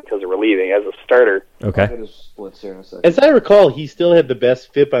came down because of relieving. As a starter, Okay. Look at his splits here in a second. As I recall, he still had the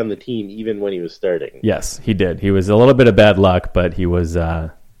best FIP on the team even when he was starting. Yes, he did. He was a little bit of bad luck, but he was, yeah.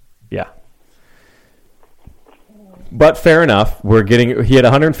 But fair enough. He had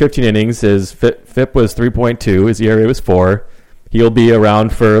 115 innings. His FIP was 3.2. His ERA was 4. He'll be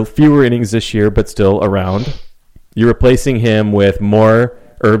around for fewer innings this year, but still around. You're replacing him with more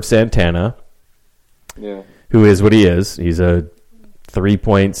Herb Santana, who is what he is. He's a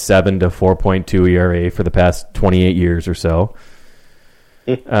 3.7 to 4.2 ERA for the past 28 years or so.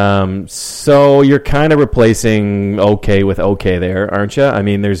 So you're kind of replacing okay with okay there, aren't you? I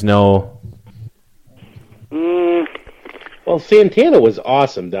mean, there's no... Well, Santana was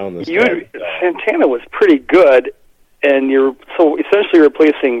awesome down the stretch. Santana was pretty good, and you're so essentially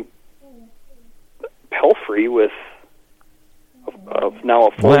replacing Pelfrey with now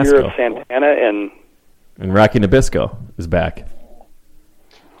a full year of Santana and Rocky Nabisco is back.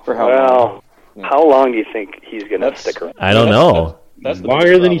 For how long? How long do you think he's going to stick around? I don't know. That's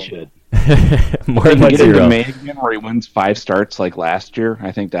longer than he should. More than get 0. into May again where he wins 5 starts like last year.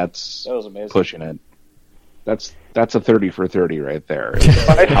 I think that was amazing. Pushing it. That's a 30 for 30 right there.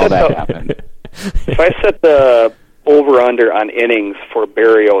 How that happened. If I set the over-under on innings for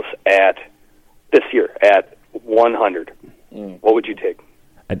Barrios this year at 100, what would you take?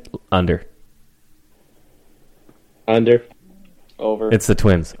 Under. Over. It's the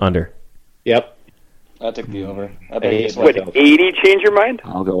Twins. Under. Yep. I took the over. Would 80 change your mind?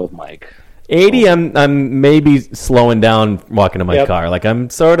 I'll go with Mike. 80, I'm maybe slowing down walking to my car. Like I'm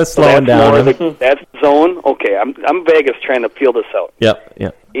sort of slowing down. That's zone. Okay, I'm Vegas trying to feel this out. Yep.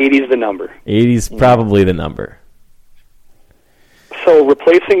 80's the number. 80's probably the number. So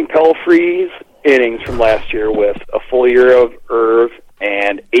replacing Pelfrey's innings from last year with a full year of Irv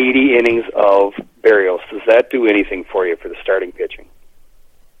and 80 innings of Berrios, does that do anything for you for the starting pitching?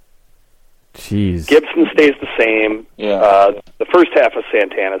 Jeez. Gibson stays the same. Yeah. The first half of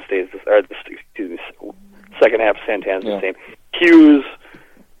Santana stays second half of Santana's the same. Hughes,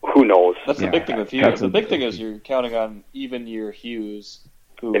 who knows? That's the big thing with Hughes. The big thing is you're counting on even year Hughes,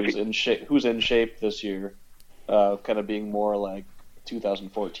 who's in shape this year, kind of being more like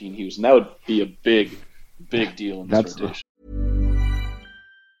 2014 Hughes, and that would be a big deal in this rotation.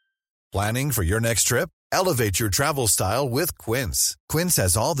 Planning for your next trip? Elevate your travel style with Quince. Quince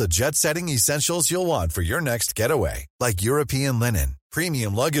has all the jet-setting essentials you'll want for your next getaway, like European linen,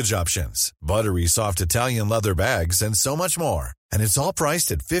 premium luggage options, buttery soft Italian leather bags, and so much more. And it's all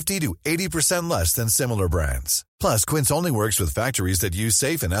priced at 50 to 80% less than similar brands. Plus, Quince only works with factories that use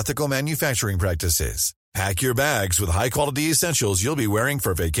safe and ethical manufacturing practices. Pack your bags with high-quality essentials you'll be wearing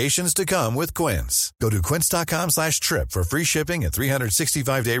for vacations to come with Quince. Go to quince.com/trip for free shipping and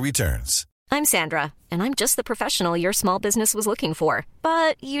 365-day returns. I'm Sandra, and I'm just the professional your small business was looking for.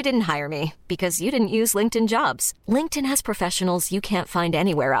 But you didn't hire me because you didn't use LinkedIn Jobs. LinkedIn has professionals you can't find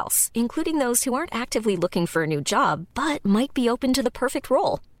anywhere else, including those who aren't actively looking for a new job, but might be open to the perfect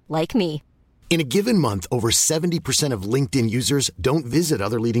role, like me. In a given month, over 70% of LinkedIn users don't visit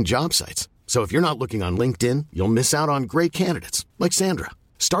other leading job sites. So if you're not looking on LinkedIn, you'll miss out on great candidates like Sandra.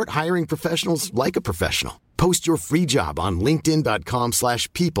 Start hiring professionals like a professional. Post your free job on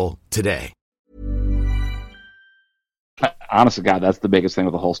linkedin.com/people today. Honest to God, that's the biggest thing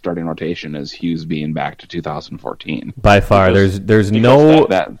with the whole starting rotation is Hughes being back to 2014. By far, there's no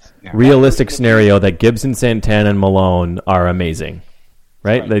realistic scenario that Gibson, Santana, and Malone are amazing,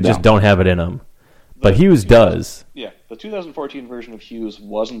 right? They just don't have it in them. But Hughes does. Yeah, the 2014 version of Hughes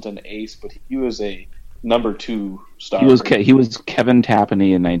wasn't an ace, but he was a number 2 star. He was Kevin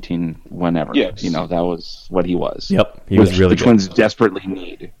Tapani in 19 whenever. Yes. That was what he was. Yep, he was really good. The Twins desperately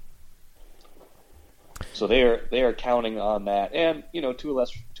need. So they are counting on that, and to a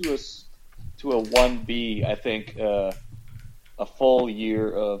 1B, I think a full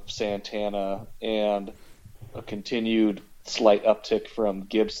year of Santana and a continued slight uptick from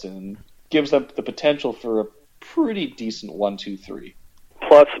Gibson gives them the potential for a pretty decent 1-2-3.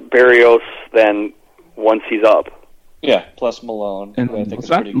 Plus Berrios, then once he's up. Yeah, plus Malone, who I think is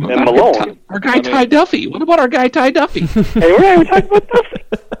pretty good. And Malone. Our guy Ty Duffy. What about our guy Ty Duffy? Hey, we're not even talking about Duffy.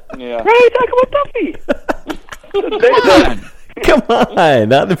 Yeah. We're not even talking about Duffy. Come on.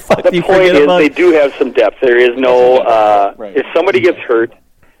 Now the fuck the you point forget is about? They do have some depth. There is no... If somebody gets hurt,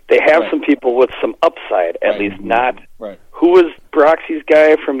 they have some people with some upside, at least not... Right. Who was Broxy's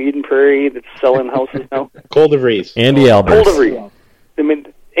guy from Eden Prairie that's selling houses now? Cole DeVries. Andy Albers. Cole DeVries. I mean,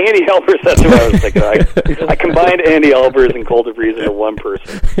 Andy Albers, that's what I was thinking. I combined Andy Albers and Cole DeVries into one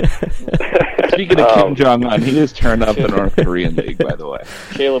person. Speaking of Kim Jong-un, he just turned up the North Korean League, by the way.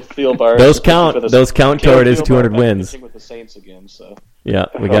 Caleb Thielbar. Those count toward his 200 wins. With the Saints again, so. Yeah,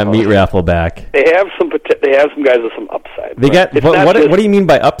 we got Meat Raffle back. They have some guys with some upside. They got what do you mean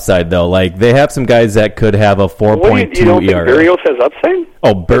by upside though? Like they have some guys that could have a 4.2 you don't ERA. Think Berrios has upside?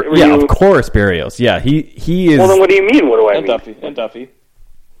 Oh, of course Berrios. Yeah, he is. Well, then what do you mean? What do I mean? Duffy.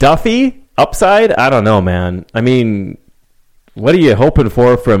 Duffy upside? I don't know, man. I mean, what are you hoping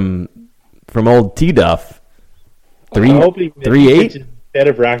for from old T Duff? 3.8 instead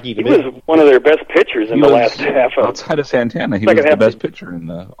of Rocky. He was one of their best pitchers in the last half. Outside of Santana, he was the best pitcher in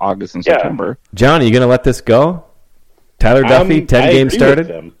the August and September. John, are you going to let this go? Tyler Duffy, 10 games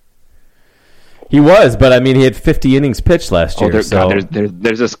started. He was, but I mean, he had 50 innings pitched last year.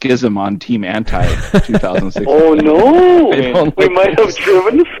 There's a schism on Team Anti 2016. Oh no! We might have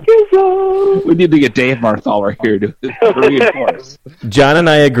driven the schism. We need to get Dave Marthaler here to reinforce. John and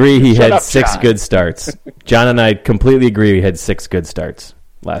I agree he had 6 good starts. John and I completely agree he had 6 good starts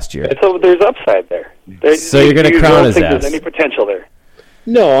last year. So there's upside there. So you're going to crown his ass. There's any potential there?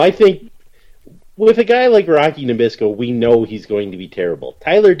 No, I think. With a guy like Rocky Nabisco, we know he's going to be terrible.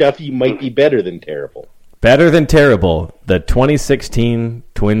 Tyler Duffy might be better than terrible. Better than terrible. The 2016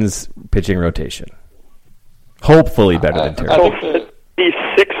 Twins pitching rotation. Hopefully better than terrible. The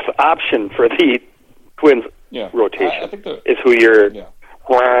 6th option for the Twins rotation is who you're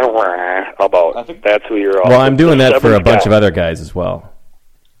about. That's who you're Well, I'm doing that for a bunch of other guys as well.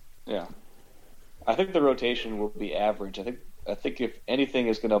 Yeah. I think the rotation will be average. I think if anything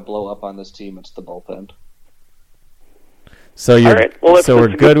is going to blow up on this team, it's the bullpen. So you're All right. Well, so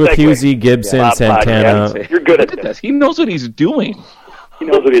we're good with Husey, Gibson, Santana. You're good at this. He knows what he's doing. He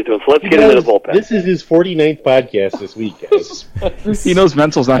knows what he's doing. So let's get into the bullpen. This is his 49th podcast this week, guys. He knows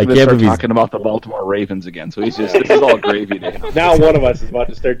Menzel's not going to start talking about the Baltimore Ravens again, so he's just, this is all gravy to him. Now one of us is about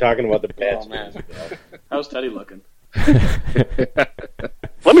to start talking about the Pats. Oh, man. How's Teddy looking? Let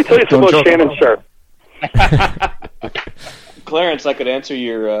me tell you something about Shannon Sharp. Clarence, I could answer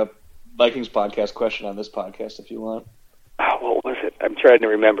your Vikings podcast question on this podcast if you want. What was it? I'm trying to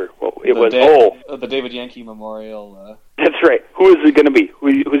remember. Well, it was the David Yankee Memorial. That's right. Who is it going to be?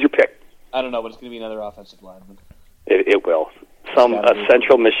 Who's your pick? I don't know, but it's going to be another offensive lineman. It will. A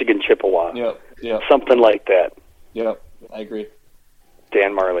Central Michigan Chippewa. Yep. Something like that. Yep, I agree.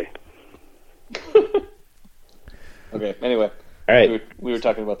 Dan Marley. Okay. Anyway. All right. We were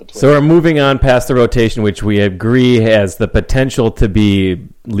talking about the Twins. So we're moving on past the rotation, which we agree has the potential to be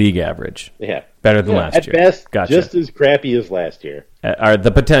league average. Yeah. Better than last year. At best, gotcha. just as crappy as last year.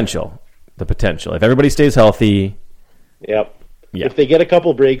 The potential. If everybody stays healthy. Yep. Yeah. If they get a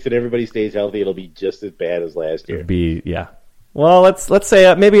couple breaks and everybody stays healthy, it'll be just as bad as last year. Well, let's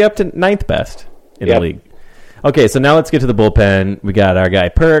say maybe up to ninth best in the league. Okay, so now let's get to the bullpen. We got our guy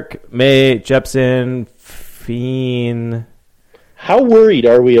Perk, May, Jepson, Fiend. How worried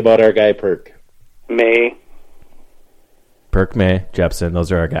are we about our guy Perk? May, Jepson.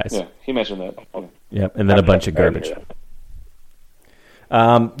 Those are our guys. Yeah, he mentioned that. Yep, and then a bunch of garbage.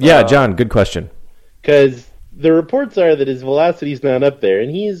 John, good question. Because the reports are that his velocity's not up there, and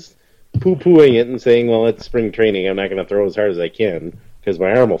he's poo-pooing it and saying, well, it's spring training. I'm not going to throw as hard as I can because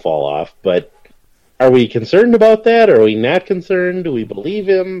my arm will fall off. But are we concerned about that? Are we not concerned? Do we believe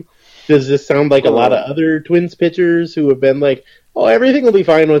him? Does this sound like a lot of other Twins pitchers who have been like, oh, everything will be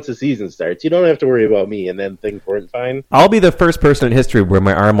fine once the season starts. You don't have to worry about me, and then things weren't fine? I'll be the first person in history where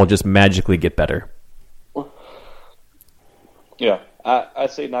my arm will just magically get better. Yeah,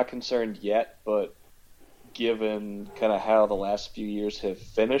 I'd say not concerned yet, but given kind of how the last few years have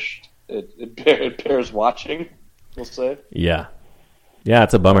finished, it bears watching, we'll say. Yeah,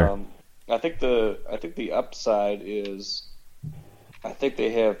 it's a bummer. I think the upside is I think they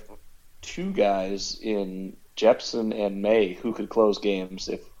have two guys in Jepson and May who could close games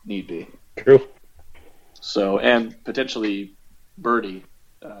if need be. True. So, and potentially Birdie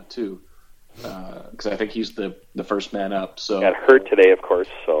too, because I think he's the first man up. So got hurt today, of course.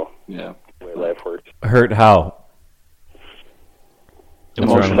 So yeah, the way life works. Hurt how?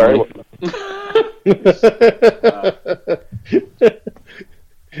 Emotionally.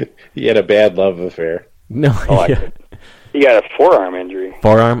 He had a bad love affair. No, he got a forearm injury.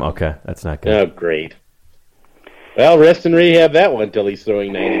 Forearm? Okay, that's not good. Oh, great. Well, rest and rehab that one until he's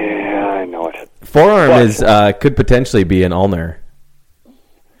throwing 90. Yeah, I know it. Forearm could potentially be an ulnar.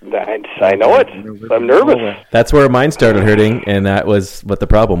 I know it. I'm nervous. That's where mine started hurting, and that was what the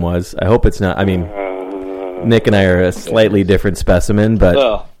problem was. I hope it's not. I mean, Nick and I are a slightly different specimen, but...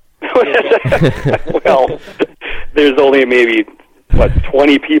 Well, there's only maybe,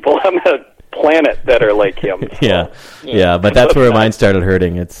 20 people on the planet that are like him. So. Yeah, but that's where mine started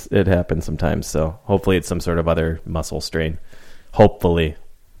hurting. It happens sometimes, so hopefully it's some sort of other muscle strain. Hopefully.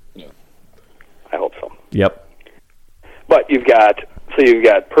 Yeah. I hope so. Yep. But you've got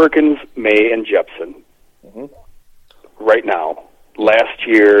Perkins, May, and Jepson right now. Last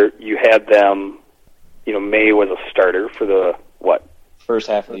year you had them, May was a starter for the, First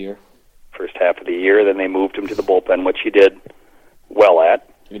half of the year. First half of the year. Then they moved him to the bullpen, which he did well at.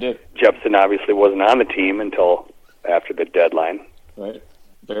 He did. Jepson obviously wasn't on the team until after the deadline. Right.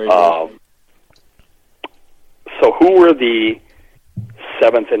 Very good. So who were the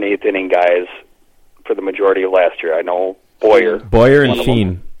 7th and 8th inning guys for the majority of last year? I know Boyer and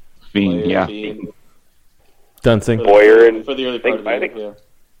Fiend. Fiend, yeah. Dunsing. Boyer and for the early part of the year.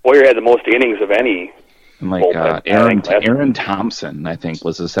 Boyer had the most innings of any. And like Aaron Thompson, I think,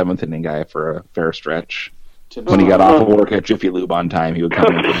 was the 7th inning guy for a fair stretch. When he got off of work at Jiffy Lube on time, he would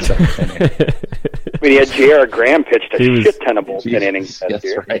come in for the 7th inning. I mean, he had J.R. Graham pitched a shit ton of bullpen innings that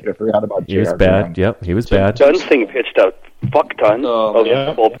year. That's right. I forgot about J.R. He was bad. Yep, he was bad. Dunsing pitched a fuck ton of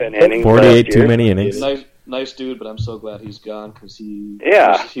bullpen innings. 48 too many innings. Nice dude, but I'm so glad he's gone because he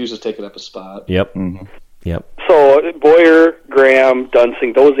was just taking up a spot. Yep. Mm-hmm. Yep. So Boyer, Graham,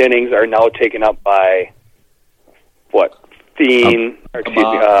 Dunsing, those innings are now taken up by Fiend,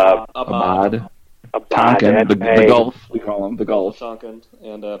 Abad. Tonkin, the Gulf. We call him the Gulf. Tonkin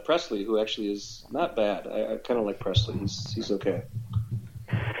and Presley, who actually is not bad. I kind of like Presley. He's okay.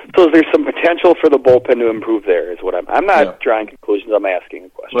 So there's some potential for the bullpen to improve there. Is what I'm not drawing conclusions. I'm asking a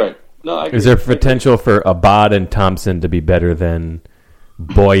question. Right. No, is there potential for Abad and Thompson to be better than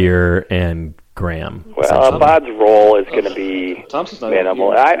Boyer and Graham. Well, Abad's role is going to be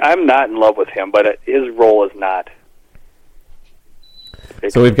minimal. I'm not in love with him, but his role is not.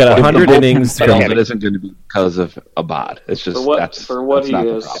 So we've got 100 innings. It isn't going to be because of Abad. It's just for what he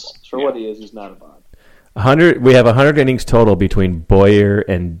is, he's not Abad. 100. We have 100 innings total between Boyer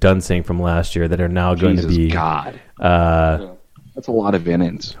and Dunsing from last year that are now going to be. God, that's a lot of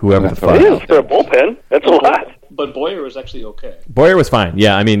innings. Whoever the fuck. It is for a bullpen. That's a lot. But Boyer was actually okay. Boyer was fine.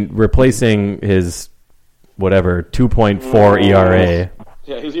 Yeah, I mean, replacing his 2.4 ERA.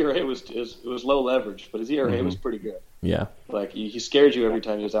 Yeah, his ERA was low leverage, but his ERA was pretty good. Yeah, like he scared you every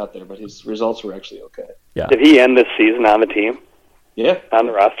time he was out there, but his results were actually okay. Yeah. Did he end this season on the team? Yeah, on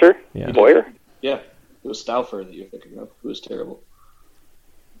the roster. Yeah, Boyer. Yeah, it was Stauffer that you're thinking of, who was terrible.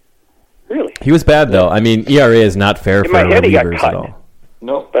 Really? He was bad though. I mean, ERA is not fair for relievers at all.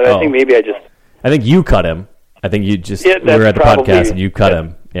 No, but I think maybe I think you cut him. I think you just we were at the probably, podcast and you cut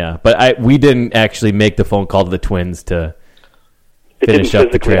him. Yeah, but we didn't actually make the phone call to the Twins to finish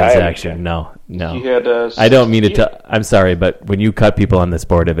up the transaction. No. He had, I don't mean it to. I'm sorry, but when you cut people on this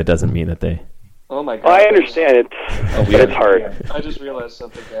board, if it doesn't mean that they. Oh my God! I understand it, but it's hard. I just realized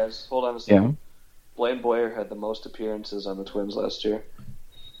something, guys. Hold on a second. Yeah. Blaine Boyer had the most appearances on the Twins last year.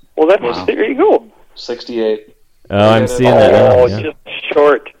 Well, there you go. 68. Oh, I'm seeing that now. Oh, just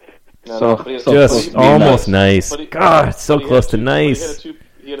short. Just almost nice. God, so close to nice.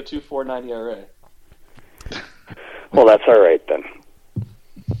 He had a 2.49 ERA. Well, that's all right then.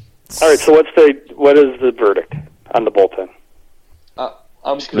 All right, so what is the verdict on the bullpen?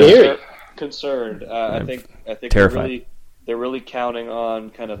 I'm concerned. I think they're really counting on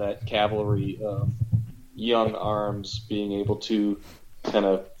kind of that cavalry of young arms being able to kind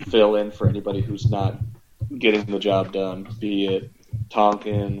of fill in for anybody who's not getting the job done, be it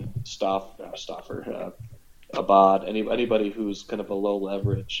Tonkin, Stauffer, Abad, anybody who's kind of a low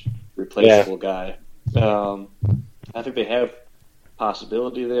leverage, replaceable guy. I think they have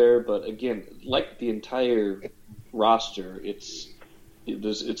possibility there, but again, like the entire roster, it's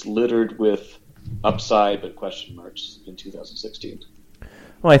littered with upside but question marks in 2016.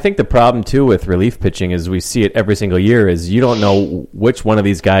 Well, I think the problem too with relief pitching is we see it every single year is you don't know which one of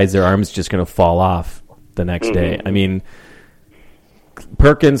these guys their arm's just going to fall off the next day. I mean,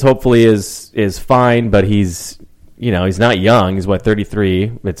 Perkins hopefully is fine, but he's not young. He's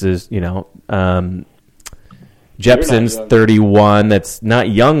 33. It's his Jepson's 31. That's not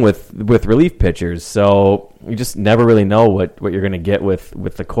young with relief pitchers. So you just never really know what you're going to get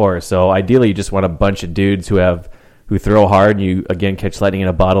with the core. So ideally, you just want a bunch of dudes who throw hard. And you again catch lightning in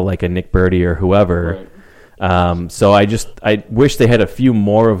a bottle like a Nick Birdie or whoever. Right. So I wish they had a few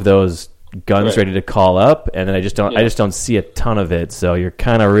more of those guns ready to call up, and then I just don't see a ton of it. So you're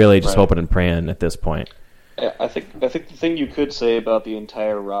kind of really just hoping and praying at this point. I think the thing you could say about the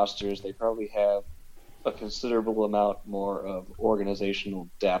entire roster is they probably have a considerable amount more of organizational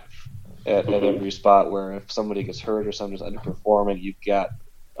depth at every spot, where if somebody gets hurt or somebody's underperforming, you've got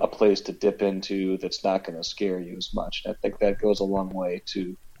a place to dip into that's not going to scare you as much. I think that goes a long way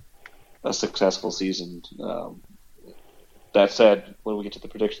to a successful season. That said, when we get to the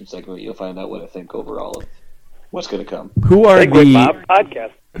prediction segment, you'll find out what I think overall of what's going to come. Who are the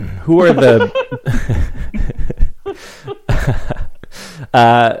podcast? Who are the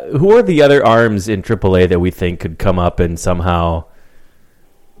who are the other arms in AAA that we think could come up and somehow?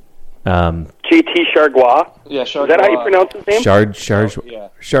 JT Chargois. Yeah, Chargois. Is that how you pronounce his name?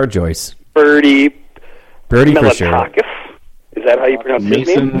 Charjois. Birdie for sure. Is that how you pronounce his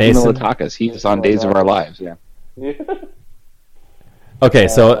name? Mason Militakis. He's on Days of Our Lives. Yeah. Okay,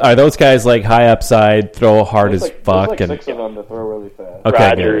 so are those guys like high upside, throw hard as fuck? There's like 6 of them to throw really fast.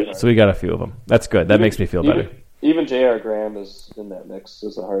 Okay, good. So we got a few of them. That's good. That makes me feel better. Even J.R. Graham is in that mix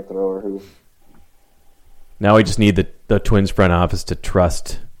as a hard thrower. Who now we just need the Twins front office to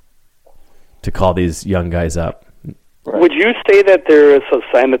trust to call these young guys up. Right. Would you say that there is a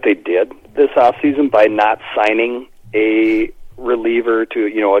sign that they did this offseason by not signing a reliever to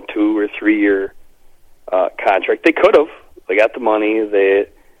a 2 or 3 year contract? They could have. They got the money.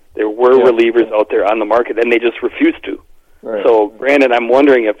 There were relievers out there on the market, and they just refused to. Right. So, granted, I'm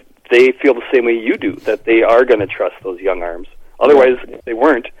wondering if they feel the same way you do, that they are going to trust those young arms. Otherwise, if they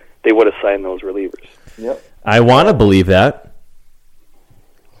weren't, they would have signed those relievers. Yep. I want to believe that.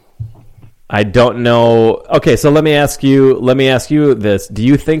 I don't know. Okay, so let me ask you this. Do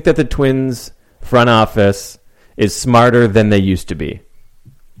you think that the Twins front office is smarter than they used to be?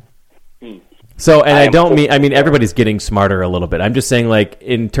 So, and I don't mean, everybody's getting smarter a little bit. I'm just saying, like,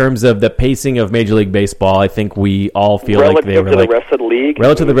 in terms of the pacing of Major League Baseball, I think we all feel like they were, like, relative to the rest of the league.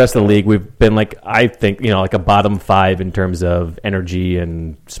 Relative to the rest of the league, we've been, like, I think, like a bottom 5 in terms of energy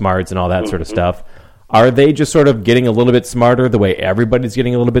and smarts and all that sort of stuff. Are they just sort of getting a little bit smarter the way everybody's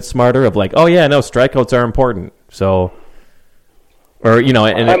getting a little bit smarter of, like, oh, yeah, no, strikeouts are important. So, or,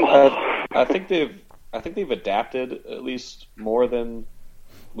 and I think they've adapted at least more than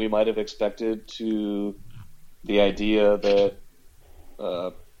we might have expected to the idea that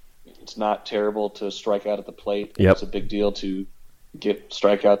it's not terrible to strike out at the plate. Yep. It's a big deal to get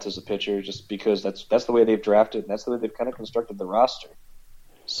strikeouts as a pitcher, just because that's the way they've drafted, and that's the way they've kind of constructed the roster.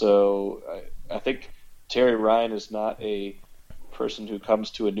 So I think Terry Ryan is not a person who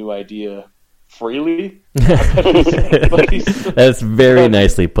comes to a new idea freely. That's very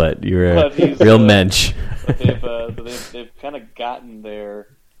nicely put. You're a real mensch. They've kind of gotten there,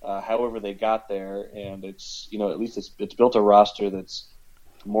 however they got there, and it's at least it's built a roster that's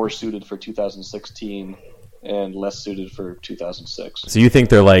more suited for 2016 and less suited for 2006. So you think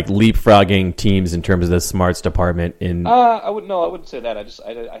they're like leapfrogging teams in terms of the smarts department? I wouldn't say that.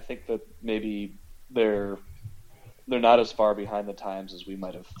 I think that maybe they're not as far behind the times as we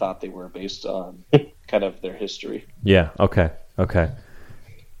might have thought they were based on kind of their history. Yeah. Okay.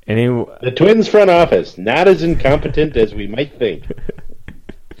 The Twins front office, not as incompetent as we might think.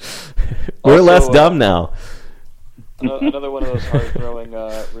 We're less dumb now. Another one of those hard-throwing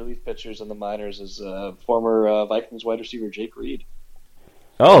relief pitchers in the minors is former Vikings wide receiver Jake Reed.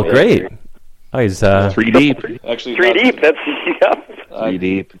 Oh, great. Oh, he's 3 deep. Actually, 3 deep. That's 3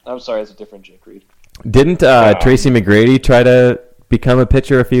 deep. I'm sorry, it's a different Jake Reed. Didn't Tracy McGrady try to become a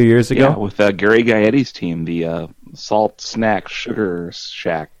pitcher a few years ago? Yeah, with Gary Gaetti's team, the Salt Snack Sugar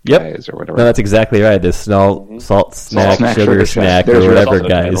Shack guys or whatever. No, that's exactly right. The salt snack, sugar snack, or whatever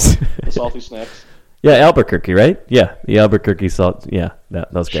guys. The salty snacks. Yeah, Albuquerque, right? Yeah, the Albuquerque salt. Yeah,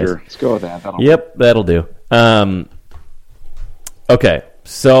 those guys. Sure, let's go with that. That'll do. Okay,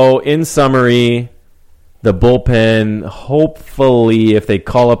 so in summary, the bullpen, hopefully, if they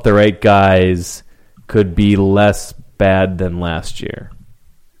call up the right guys, could be less bad than last year.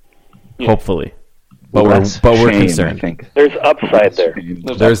 Yeah. Hopefully. But we're concerned. I think. There's upside there.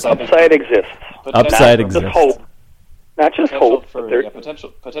 There's upside exists. Upside exists. Just hope. Not just hope.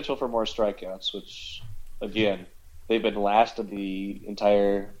 Potential for more strikeouts, which, again, they've been last of the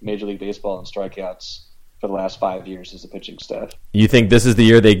entire Major League Baseball in strikeouts for the last 5 years as a pitching staff. You think this is the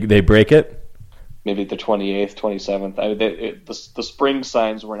year they break it? Maybe the 28th, 27th. The spring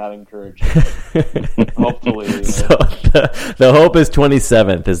signs were not encouraging. Hopefully. So the hope is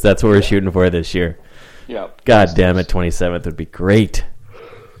 27th. That's what we're shooting for this year. Yeah. God damn it, 27th would be great.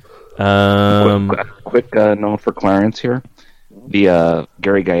 Quick note for Clarence here. The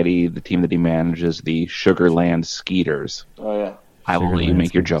Gary Gaetti, the team that he manages, the Sugarland Skeeters. Oh, yeah. I will let you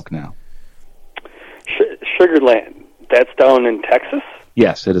make your joke now. Sugarland. That's down in Texas?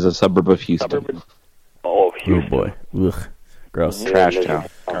 Yes, it is a suburb of Houston. Houston. Oh, boy. Ugh. Gross. Trash town.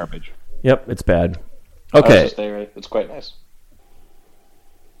 Garbage. Yep, it's bad. Okay. It's quite nice.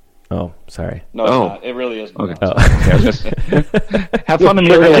 Oh, sorry. No, it's not. It really isn't. Okay. Have fun in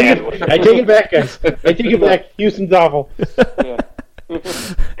Sugarland. I take it back, guys. I take it back. Houston's awful.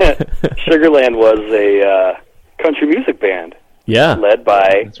 Sugarland was a country music band. Yeah. Led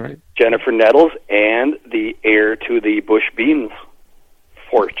by That's right. Jennifer Nettles and the heir to the Bush Beans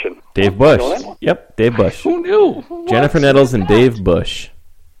fortune. Dave Bush. Yep, Dave Bush. Who knew? Jennifer Nettles and Dave Bush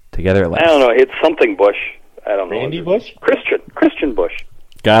together at last. I don't know. It's something Bush. I don't know. Randy Bush? Christian Bush.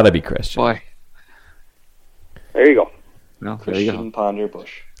 Gotta be Christian. Boy. There you go. No, Christian Ponder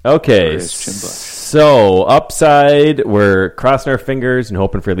Bush. Okay, so upside, we're crossing our fingers and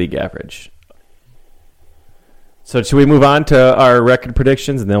hoping for league average. So should we move on to our record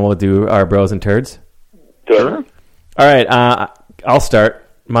predictions, and then we'll do our bros and turds? Sure. All right, I'll start.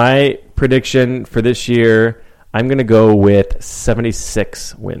 My prediction for this year, I'm going to go with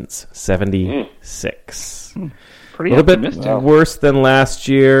 76 wins. 76. Pretty a little bit worse than last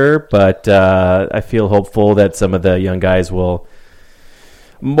year, but I feel hopeful that some of the young guys will.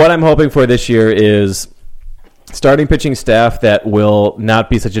 What I'm hoping for this year is starting pitching staff that will not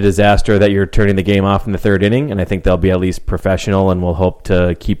be such a disaster that you're turning the game off in the third inning, and I think they'll be at least professional, and we'll hope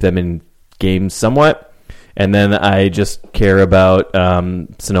to keep them in games somewhat. And then I just care about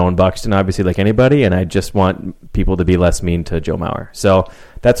Sano and Buxton, obviously, like anybody, and I just want people to be less mean to Joe Mauer. So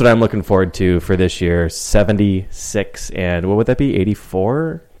that's what I'm looking forward to for this year. 76, and what would that be,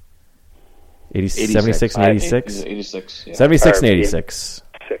 84? 76 and 86? 86, yeah. 76 and 86.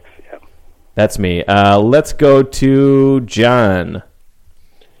 Yeah. That's me. Let's go to John.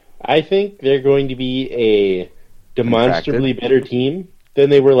 I think they're going to be a demonstrably better team than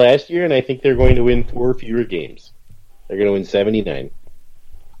they were last year, and I think they're going to win 4 fewer games. They're going to win 79.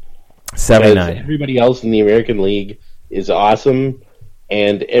 79. Because everybody else in the American League is awesome,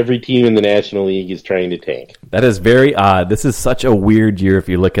 and every team in the National League is trying to tank. That is very odd. This is such a weird year if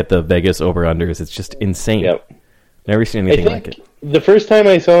you look at the Vegas over-unders. It's just insane. Yep. Never seen anything like it. The first time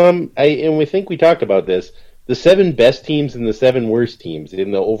I saw them, and we think we talked about this, the 7 best teams and the 7 worst teams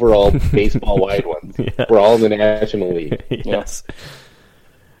in the overall baseball-wide ones were all in the National League. Yes.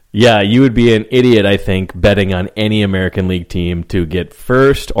 Yeah, you would be an idiot, I think, betting on any American League team to get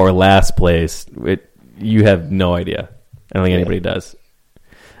first or last place. You have no idea. I don't think anybody does.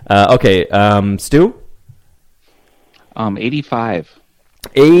 Okay, Stu? 85.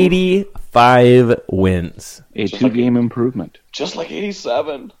 85 wins. A 2-game improvement. Just like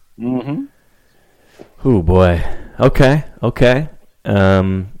 87. Mm-hmm. Oh, boy. Okay.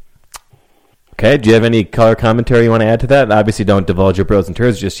 Okay, do you have any color commentary you want to add to that? Obviously, don't divulge your pros and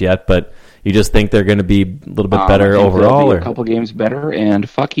turds just yet, but you just think they're going to be a little bit better overall? Or a couple games better, and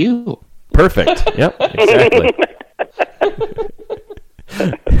fuck you. Perfect. Yep, exactly.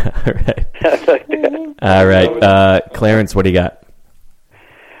 All right. Clarence, what do you got?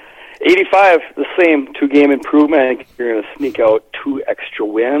 85, the same 2-game improvement. I think you're going to sneak out 2 extra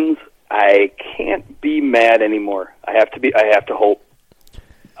wins. I can't be mad anymore. I have to hope.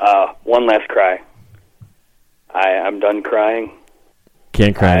 One last cry. I'm done crying.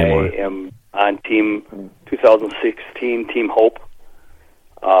 Can't cry anymore. I am on Team 2016, Team Hope.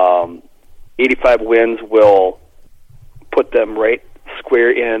 85 wins will put them right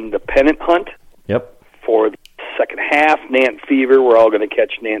square in the pennant hunt. Yep. For the second half, Nant Fever, we're all going to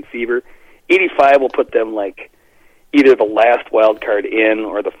catch Nant Fever. 85 will put them like either the last wild card in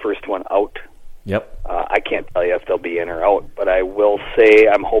or the first one out. Yep. I can't tell you if they'll be in or out, but I will say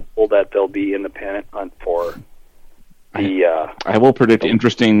I'm hopeful that they'll be in the pennant hunt for the... I will predict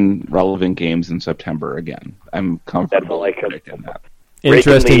interesting, relevant games in September again. I'm comfortable predicting that.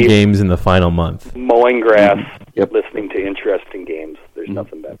 Interesting games in the final month. Mowing grass, listening to interesting games. There's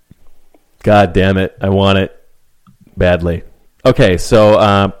nothing better. God damn it. I want it badly. Okay, so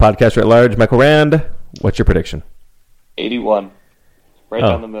podcaster at large, Michael Rand, what's your prediction? 81. Right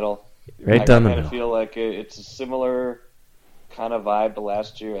down the middle. Right down the middle. I feel like it's a similar kind of vibe to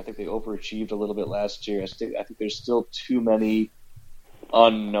last year. I think they overachieved a little bit last year. I think there's still too many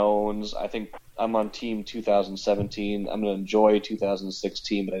unknowns. I think I'm on team 2017. I'm going to enjoy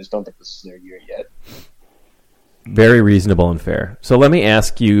 2016, but I just don't think this is their year yet. Very reasonable and fair. So let me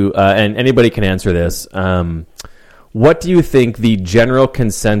ask you, and anybody can answer this, what do you think the general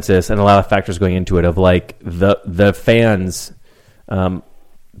consensus, and a lot of factors going into it, of like the fans,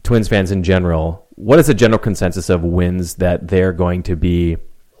 Twins fans in general, what is the general consensus of wins that they're going to be,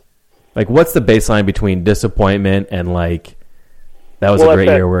 like what's the baseline between disappointment and like, that was a great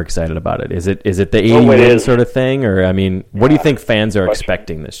year, we're excited about it? Is it the 80 win sort of thing? Or, I mean, what do you think fans are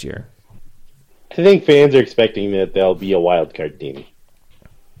expecting this year? I think fans are expecting that they'll be a wild card team.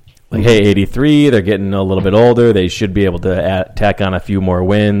 Like, hey, 83, they're getting a little bit older. They should be able to tack on a few more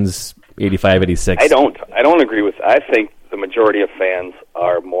wins. 85, 86. I don't agree with that. I think the majority of fans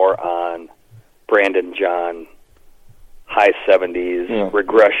are more on Brandon John, high 70s,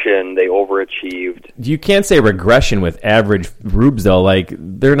 regression, they overachieved. You can't say regression with average Rubes, though. Like,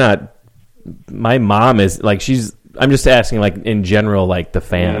 they're not... My mom is, like, I'm just asking, like, in general, like, the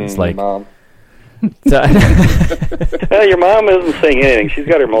fans. Like, mom. Your mom isn't saying anything. She's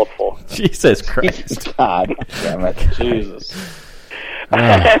got her mouth full. Jesus Christ. God damn it. Jesus.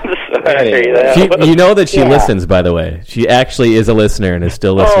 I'm sorry. You know that she listens, by the way. She actually is a listener and is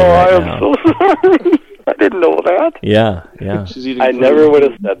still listening right now. I'm so sorry. I didn't know that. Yeah. I never would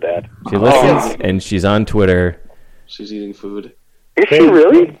have said that. She listens, and she's on Twitter. She's eating food. Is she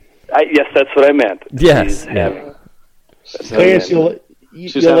really? Yes, that's what I meant. Yes. Clarence, you'll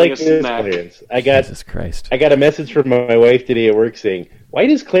like this, Clarence. Jesus Christ. I got a message from my wife today at work saying, why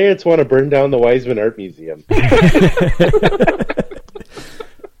does Clarence want to burn down the Wiseman Art Museum?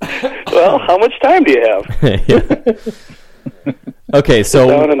 Well, how much time do you have? Okay, so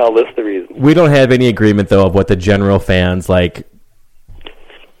down and I'll list the reasons. We don't have any agreement though of what the general fans like.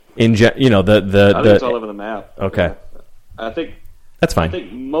 I think it's all over the map. Okay, I think that's fine. I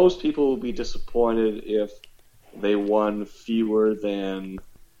think most people will be disappointed if they won fewer than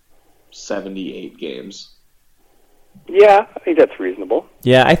 78 games. Yeah, I think that's reasonable.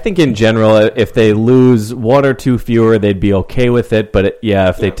 Yeah, I think in general, if they lose one or two fewer, they'd be okay with it. But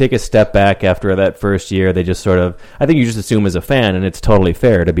if they take a step back after that first year, they just sort of, I think you just assume as a fan, and it's totally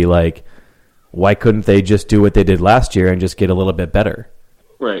fair to be like, why couldn't they just do what they did last year and just get a little bit better?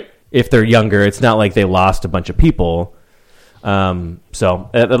 Right. If they're younger, it's not like they lost a bunch of people. So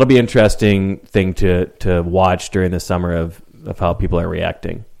that'll be an interesting thing to watch during the summer of how people are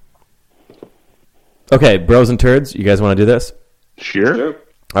reacting. Okay, bros and turds, you guys want to do this? Sure.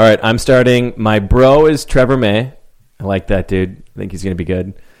 All right, I'm starting. My bro is Trevor May. I like that dude. I think he's going to be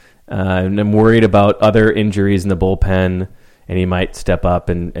good. And I'm worried about other injuries in the bullpen, and he might step up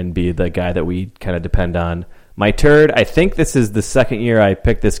and be the guy that we kind of depend on. My turd, I think this is the second year I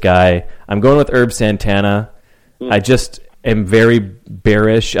picked this guy. I'm going with Herb Santana. I just am very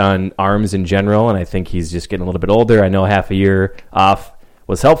bearish on arms in general, and I think he's just getting a little bit older. I know half a year off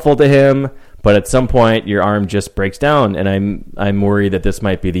was helpful to him, but at some point your arm just breaks down, and I'm worried that this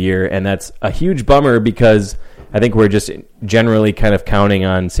might be the year, and that's a huge bummer because I think we're just generally kind of counting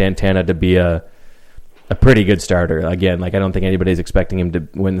on Santana to be a pretty good starter. Again, like I don't think anybody's expecting him to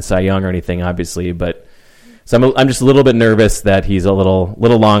win the Cy Young or anything, obviously, but so I'm just a little bit nervous that he's a little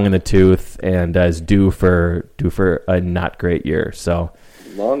long in the tooth and is due for a not great year. So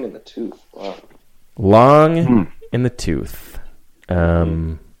long in the tooth. Wow. Long in the tooth.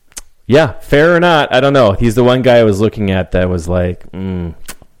 Yeah, fair or not, I don't know. He's the one guy I was looking at that was like, might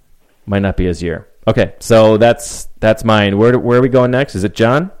not be his year. Okay, so that's mine. Where are we going next? Is it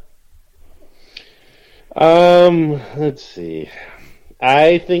John? Let's see.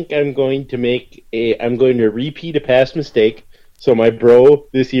 I think I'm going to repeat a past mistake. So my bro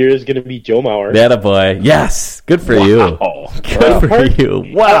this year is going to be Joe Mauer. That a boy. Yes. Good for you. Good for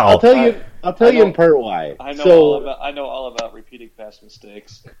you. Wow. I'll tell you in part why. I know all about repeating past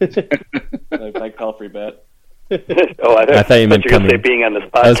mistakes. like Pelfrey bet. I thought you meant coming. Say being on this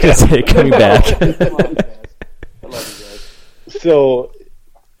podcast. I was going to say coming back. I love you guys. So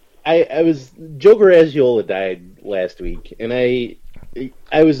Joe Garagiola died last week, and I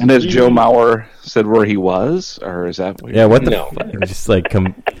was. And has Joe Mauer said where he was, or is that? What what the? No. Just like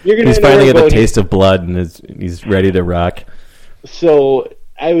he's finally got the taste of blood, and he's ready to rock. So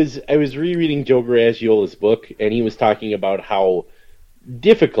I was rereading Joe Garagiola's book, and he was talking about how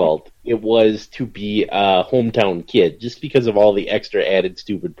difficult it was to be a hometown kid, just because of all the extra added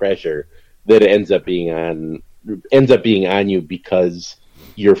stupid pressure that ends up being on you because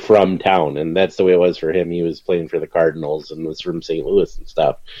you're from town, and that's the way it was for him. He was playing for the Cardinals and was from St. Louis and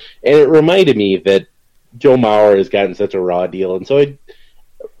stuff. And it reminded me that Joe Mauer has gotten such a raw deal, and so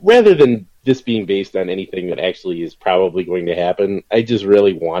rather than this being based on anything that actually is probably going to happen, I just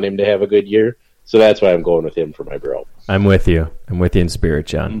really want him to have a good year. So that's why I'm going with him for my bro. I'm with you. I'm with you in spirit,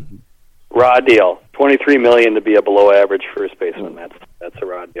 John. Raw deal. $23 million to be a below average first baseman. That's a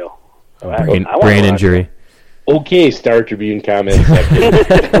raw deal. Brain injury. Okay, Star Tribune comments.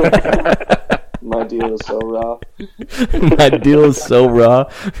 My deal is so raw. My deal is so raw.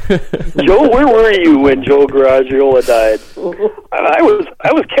 Joe, where were you when Joe Garagiola died? And I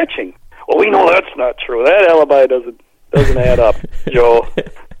was catching. Well, we know that's not true. That alibi doesn't add up, Joe.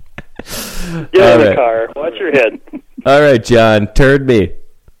 Get in the car. Watch your head. All right, John. Turd me.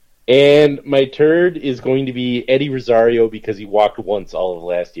 And my turd is going to be Eddie Rosario because he walked once all of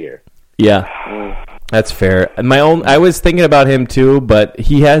last year. Yeah, that's fair. I was thinking about him too, but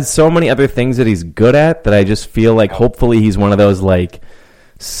he has so many other things that he's good at that I just feel like hopefully he's one of those like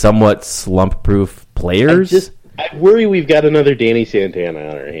somewhat slump-proof players. I worry we've got another Danny Santana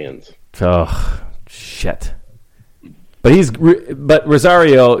on our hands. Oh, shit. But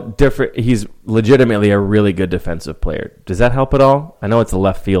Rosario, different. He's legitimately a really good defensive player. Does that help at all? I know it's a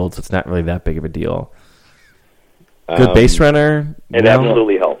left field, so it's not really that big of a deal. Good base runner. It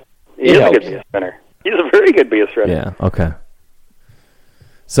absolutely helps. He's a good base runner. He's a very good base runner. Yeah. Okay.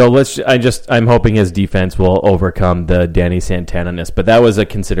 So I'm hoping his defense will overcome the Danny Santana-ness, but that was a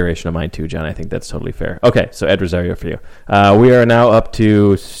consideration of mine too, John. I think that's totally fair. Okay, so Ed Rosario for you. We are now up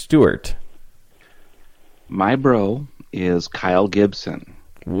to Stuart. My bro is Kyle Gibson.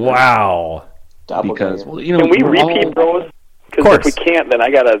 Wow. Because can we repeat bros? Because if we can't, then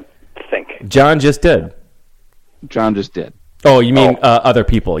I gotta think. John just did. Oh, you mean other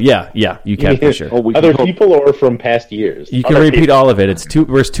people? Yeah, you can for sure. Other people or from past years? You can repeat all of it. It's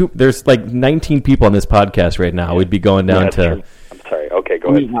there's like 19 people on this podcast right now. We'd be going down to. True. I'm sorry. Okay, go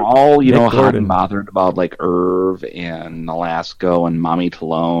ahead. We're all hot and bothered about like Irv and Nolasco and Mommy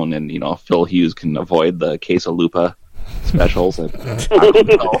Talone, and Phil Hughes can avoid the Quesalupa specials. I don't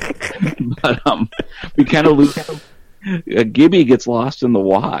know, but we kind of lose. Gibby gets lost in the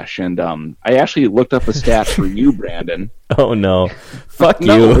wash, and I actually looked up a stat for you, Brandon. Oh no! Fuck you!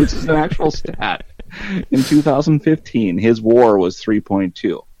 No, this is an actual stat. In 2015, his WAR was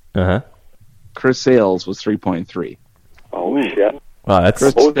 3.2. Uh-huh. Chris Sale's was 3.3. Oh shit! Wow, that's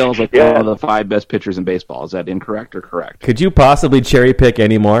Chris Sale's like one of the 5 best pitchers in baseball. Is that incorrect or correct? Could you possibly cherry pick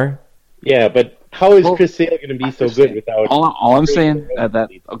any more? Yeah, but how is Chris Sale going to be so good without? All I'm saying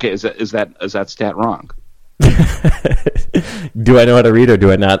is that stat wrong? Do I know how to read or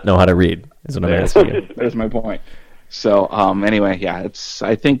do I not know how to read? Is what I'm asking you. That's my point. So anyway, yeah,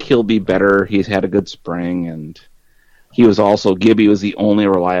 I think he'll be better. He's had a good spring, and Gibby was the only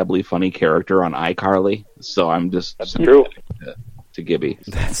reliably funny character on iCarly. So I'm just true to Gibby.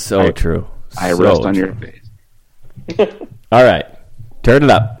 That's so true. I rest on your face. All right, turn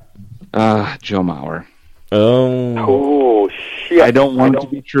it up. Joe Mauer. Oh shit! I don't want it to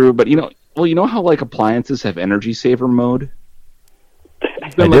be true, but you know how like appliances have energy saver mode.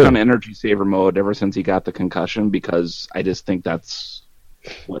 He's been on energy saver mode ever since he got the concussion because I just think that's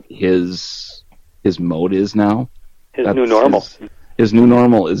what his mode is now. That's new normal. His new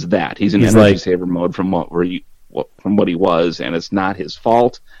normal is that he's in energy saver mode from what he was, and it's not his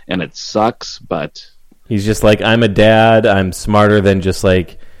fault, and it sucks. But he's just like, I'm a dad. I'm smarter than just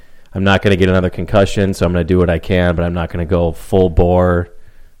like, I'm not going to get another concussion, so I'm going to do what I can, but I'm not going to go full bore,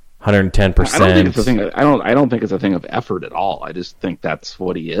 110%. I don't think it's a thing of effort at all. I just think that's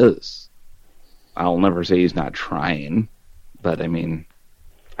what he is. I'll never say he's not trying, but I mean,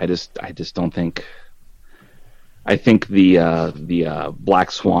 I just don't think. I think the Black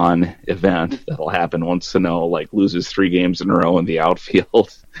Swan event that'll happen once Sano loses 3 games in a row in the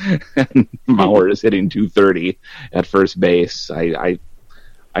outfield, and Mauer is hitting 230 at first base.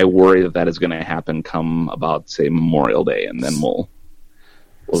 I worry that is going to happen come about, say, Memorial Day, and then we'll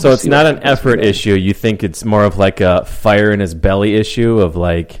so it's not an effort issue. You think it's more of like a fire in his belly issue of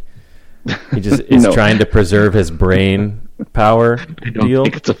like he just is trying to preserve his brain power deal? I don't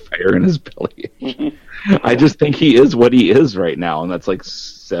think it's a fire in his belly. I just think he is what he is right now, and that's like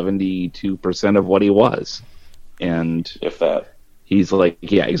 72% of what he was. And if that. He's like,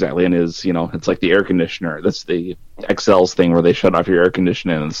 yeah, exactly. And it's like the air conditioner. That's the XL's thing where they shut off your air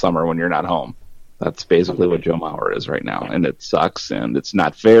conditioning in the summer when you're not home. That's basically what Joe Mauer is right now. And it sucks, and it's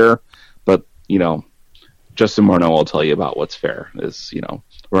not fair. But, Justin Morneau will tell you about what's fair is,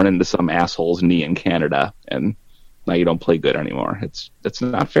 run into some asshole's knee in Canada, and now you don't play good anymore. It's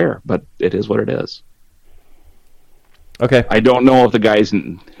not fair, but it is what it is. Okay. I don't know if the guys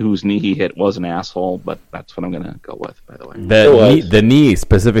whose knee he hit was an asshole, but that's what I'm going to go with, by the way. The knee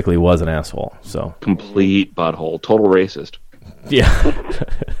specifically was an asshole. So complete butthole. Total racist. Yeah.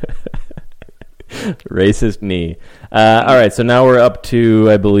 Racist knee. All right, so now we're up to,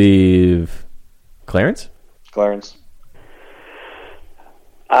 I believe, Clarence? Clarence.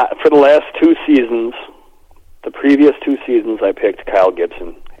 For the last 2 seasons, the previous 2 seasons, I picked Kyle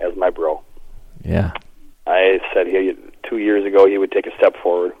Gibson as my bro. Yeah. I said 2 years ago he would take a step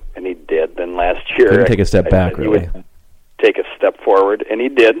forward, and he did. Then last year, couldn't take a step back, really. He would take a step forward, and he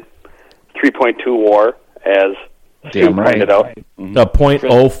did. 3.2 WAR, as Stu pointed out. Mm-hmm. A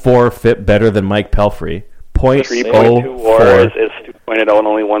 .04 fit better than Mike Pelfrey. 3.2 WAR, as Stu pointed out,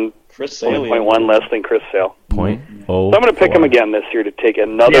 only 1.1 less than Chris Sale. So I'm going to pick him again this year to take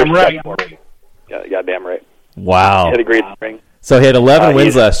another step forward. Yeah, damn right. Wow. He had a great spring. So he had 11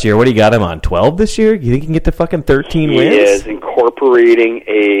 wins last year. What do you got him on? 12 this year? You think he can get to fucking 13 wins? He is incorporating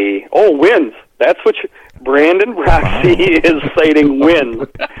wins. That's what Brandon Roxy is citing wins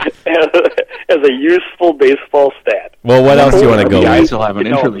as a useful baseball stat. Well, what else do you want to go with? Guys will have an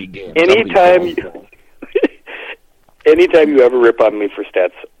interleague game. Anytime you ever rip on me for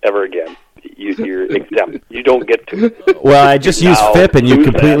stats ever again, you're exempt. You don't get to. Well, I just used FIP and you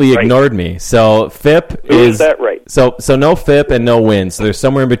completely ignored me. So FIP is that right? So no FIP and no wins. So there's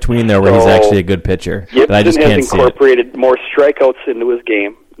somewhere in between there where he's actually a good pitcher. Gibson I just can't has incorporated more strikeouts into his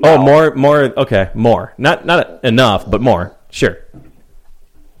game. Now. Oh, more. Okay, more. Not enough, but more. Sure.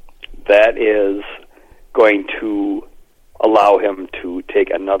 That is going to allow him to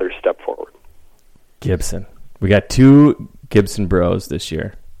take another step forward. Gibson. We got 2 Gibson bros this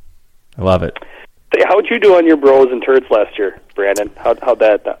year. I love it. How'd you do on your bros and turds last year, Brandon? How'd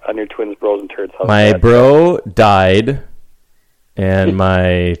that on your twins, bros and turds? My bro died, and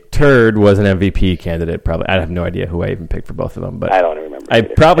my turd was an MVP candidate. Probably, I have no idea who I even picked for both of them, but I don't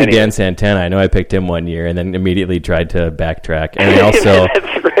remember. Dan Santana. I know I picked him one year, and then immediately tried to backtrack. And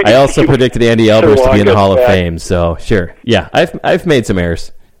I also predicted Andy Albers to be in the Hall of Fame. So sure, yeah, I've made some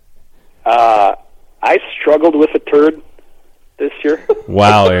errors. I struggled with a turd this year.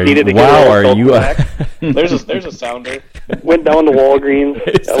 Wow, are you? There's a sounder. Went down to Walgreens,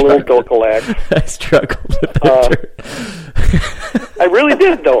 a little Dulcolax. I struggled with that turd. I really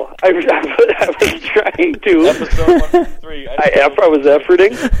did, though. I was trying to. Episode 103. I was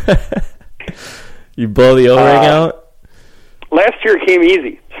efforting. You blow the O-ring out? last year it came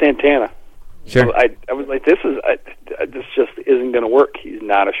easy. Santana. Sure. I was like, this just isn't going to work. He's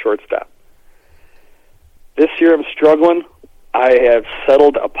not a shortstop. This year I'm struggling. I have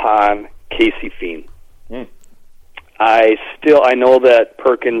settled upon Casey Fien. I know that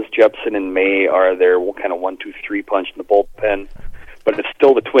Perkins, Jepson, and May are their kind of 1-2-3 punch in the bullpen, but it's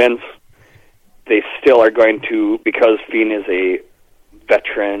still the Twins. They still are going to, because Fien is a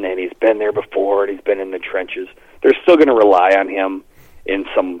veteran and he's been there before and he's been in the trenches, they're still going to rely on him in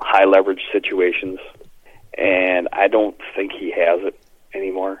some high leverage situations, and I don't think he has it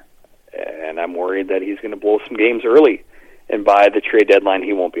anymore. And I'm worried that he's going to blow some games early, and by the trade deadline,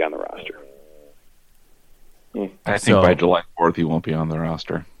 he won't be on the roster. I think by July 4th, he won't be on the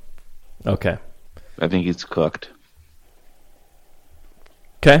roster. Okay. I think he's cooked.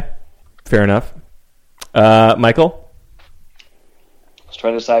 Okay. Fair enough. Michael? I was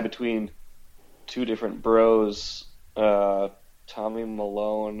trying to decide between two different bros, Tommy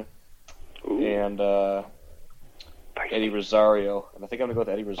Malone and Eddie Rosario. And I think I'm going to go with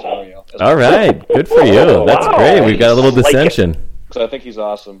Eddie Rosario. All right. Good for you. That's great. We've got a little dissension. So I think he's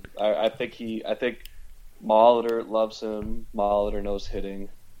awesome. I think Molitor loves him. Molitor knows hitting.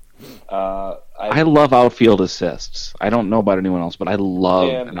 I love outfield assists. I don't know about anyone else, but I love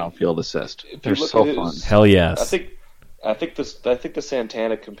an outfield assist. They're so fun. Hell yes. I think the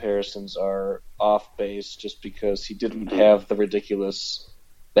Santana comparisons are off base just because he didn't have the ridiculous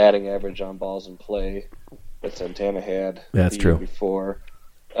batting average on balls in play that Santana had. That's true. Before.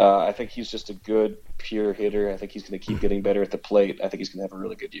 I think he's just a good pure hitter. I think he's going to keep getting better at the plate. I think he's going to have a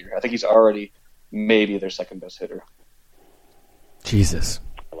really good year. I think he's already maybe their second best hitter. Jesus.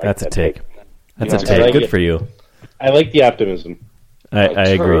 That's a take. That's a take. like Good it. for you. I like the optimism. I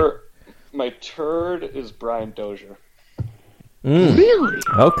agree. My turd is Brian Dozier. Really?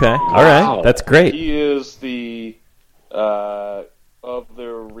 Okay. All right. That's great. He is the of the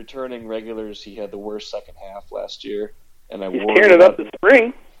returning regulars. He had the worst second half last year, and He's tearing it up this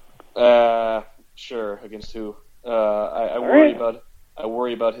spring. Sure. Against who? I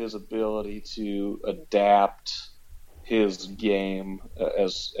worry about his ability to adapt his game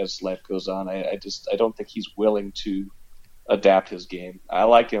as life goes on. I don't think he's willing to adapt his game. I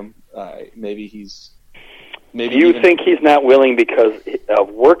like him. Maybe you think he's not willing because of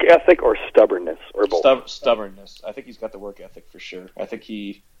work ethic or stubbornness or both? Stubbornness. I think he's got the work ethic for sure. I think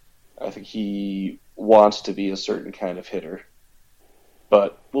he wants to be a certain kind of hitter,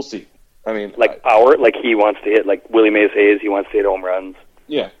 but we'll see. I mean, he wants to hit like Willie Mays Hayes. He wants to hit home runs.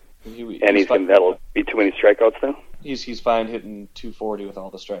 Yeah, that'll be too many strikeouts now. He's fine hitting 240 with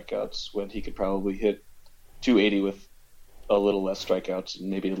all the strikeouts when he could probably hit 280 with a little less strikeouts and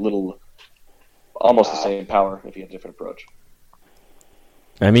maybe almost the same power if he had a different approach.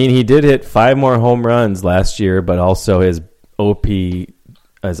 I mean, he did hit 5 more home runs last year, but also his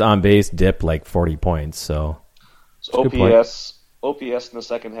his on base dipped like 40 points. So OPS in the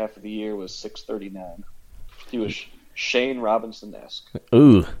second half of the year was 639. He was Shane Robinson-esque.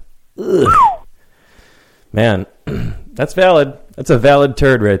 Ooh. Ugh. Man, that's valid. That's a valid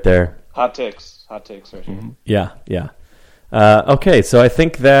turd right there. Hot takes right here. Mm-hmm. Yeah. Okay, so I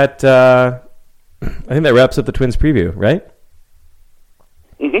think that wraps up the Twins preview, right?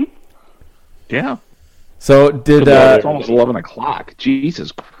 Mm-hmm. Yeah. So it's almost 11 o'clock.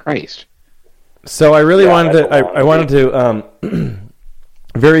 Jesus Christ. So I really wanted to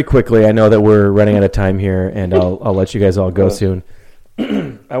very quickly, I know that we're running out of time here, and I'll let you guys all go soon.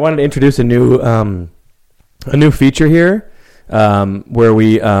 I wanted to introduce a new feature here where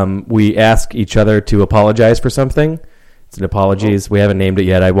we ask each other to apologize for something. It's an apologies. We haven't named it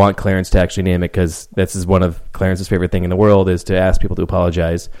yet. I want Clarence to actually name it because this is one of Clarence's favorite thing in the world is to ask people to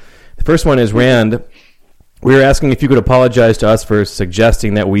apologize. The first one is Rand. We were asking if you could apologize to us for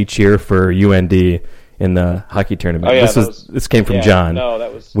suggesting that we cheer for UND in the hockey tournament. Oh, yeah, this came from John. No,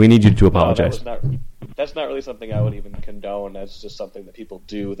 that was. We need you to apologize. That's not really something I would even condone. That's just something that people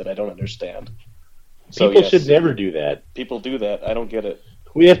do that I don't understand. People should never do that. People do that. I don't get it.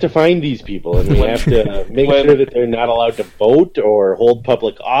 We have to find these people, and we have to make sure that they're not allowed to vote or hold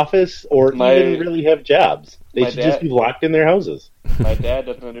public office or even really have jobs. They should just be locked in their houses. My dad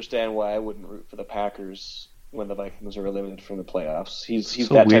doesn't understand why I wouldn't root for the Packers when the Vikings are eliminated from the playoffs. He's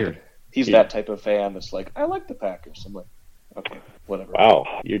so that weird. That type of fan that's like, I like the Packers. I'm like, okay, whatever.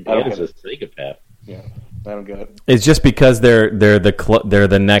 Wow, your dad is a psychopath. Yeah, I don't get it. It's just because they're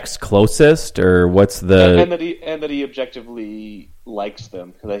the next closest, or what's the and that he objectively likes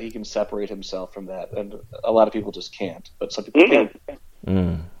them, that he can separate himself from that, and a lot of people just can't, but some people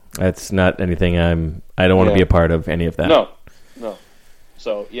can. That's not anything I don't want to be a part of any of that. No.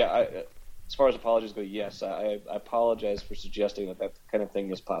 So as far as apologies go, yes, I apologize for suggesting that kind of thing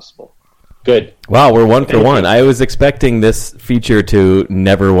is possible. Good. Wow, we're 1 for 1. I was expecting this feature to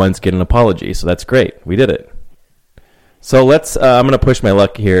never once get an apology, so that's great. We did it. So let's. I'm going to push my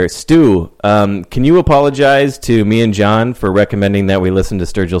luck here. Stu, can you apologize to me and John for recommending that we listen to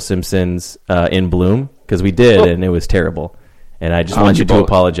Sturgill Simpson's In Bloom? Because we did, and it was terrible. And I just want you to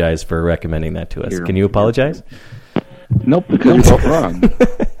apologize for recommending that to us. Can you apologize? Nope, because you're both wrong.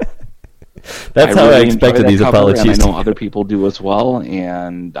 That's how I expected these apologies. And I know other people do as well,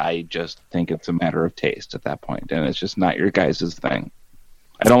 and I just think it's a matter of taste at that point, and it's just not your guys' thing.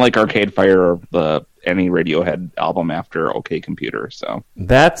 I don't like Arcade Fire or any Radiohead album after OK Computer. So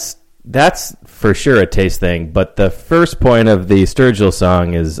that's for sure a taste thing. But the first point of the Sturgill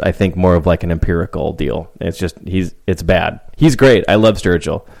song is, I think, more of like an empirical deal. It's just it's bad. He's great. I love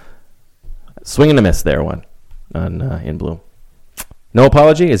Sturgill. Swing and a miss there, one on In Bloom. No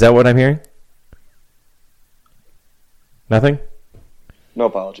apology? Is that what I'm hearing? Nothing? No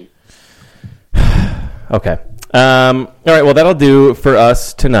apology. Okay. All right, well, that'll do for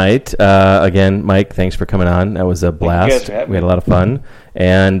us tonight. Again, Mike, thanks for coming on. That was a blast. We had a lot of fun.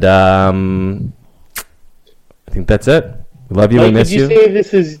 And I think that's it. We love you. Mike, we miss you. Did you say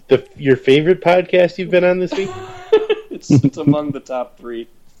this is your favorite podcast you've been on this week? It's among the top 3.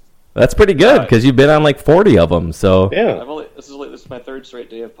 That's pretty good, because you've been on like 40 of them. So yeah, this is my 3rd straight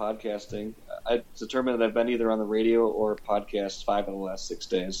day of podcasting. I determined that I've been either on the radio or podcast 5 of the last 6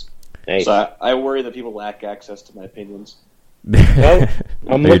 days. Nice. So I worry that people lack access to my opinions. Well,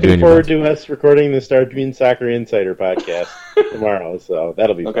 I'm looking forward to us recording the Star Tribune Soccer Insider podcast tomorrow, so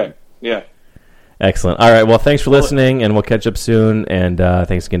that'll be fun. Yeah. Excellent. All right, well, thanks for listening, and we'll catch up soon. And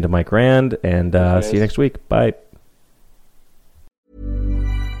thanks again to Mike Rand, and see you next week. Bye.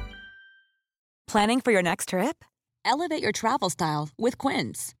 Planning for your next trip? Elevate your travel style with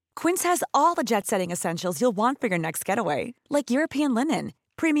Quince. Quince has all the jet-setting essentials you'll want for your next getaway, like European linen,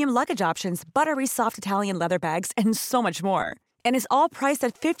 premium luggage options, buttery soft Italian leather bags, and so much more. And is all priced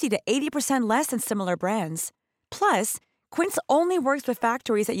at 50 to 80% less than similar brands. Plus, Quince only works with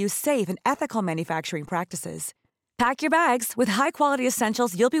factories that use safe and ethical manufacturing practices. Pack your bags with high-quality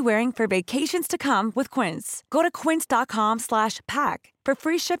essentials you'll be wearing for vacations to come with Quince. Go to quince.com/pack for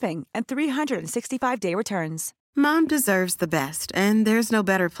free shipping and 365-day returns. Mom deserves the best, and there's no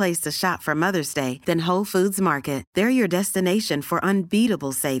better place to shop for Mother's Day than Whole Foods Market. They're your destination for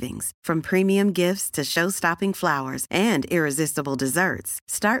unbeatable savings, from premium gifts to show-stopping flowers and irresistible desserts.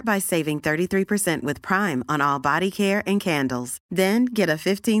 Start by saving 33% with Prime on all body care and candles. Then get a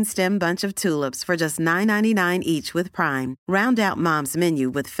 15-stem bunch of tulips for just $9.99 each with Prime. Round out Mom's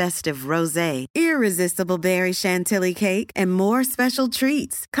menu with festive rosé, irresistible berry chantilly cake, and more special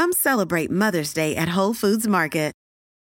treats. Come celebrate Mother's Day at Whole Foods Market.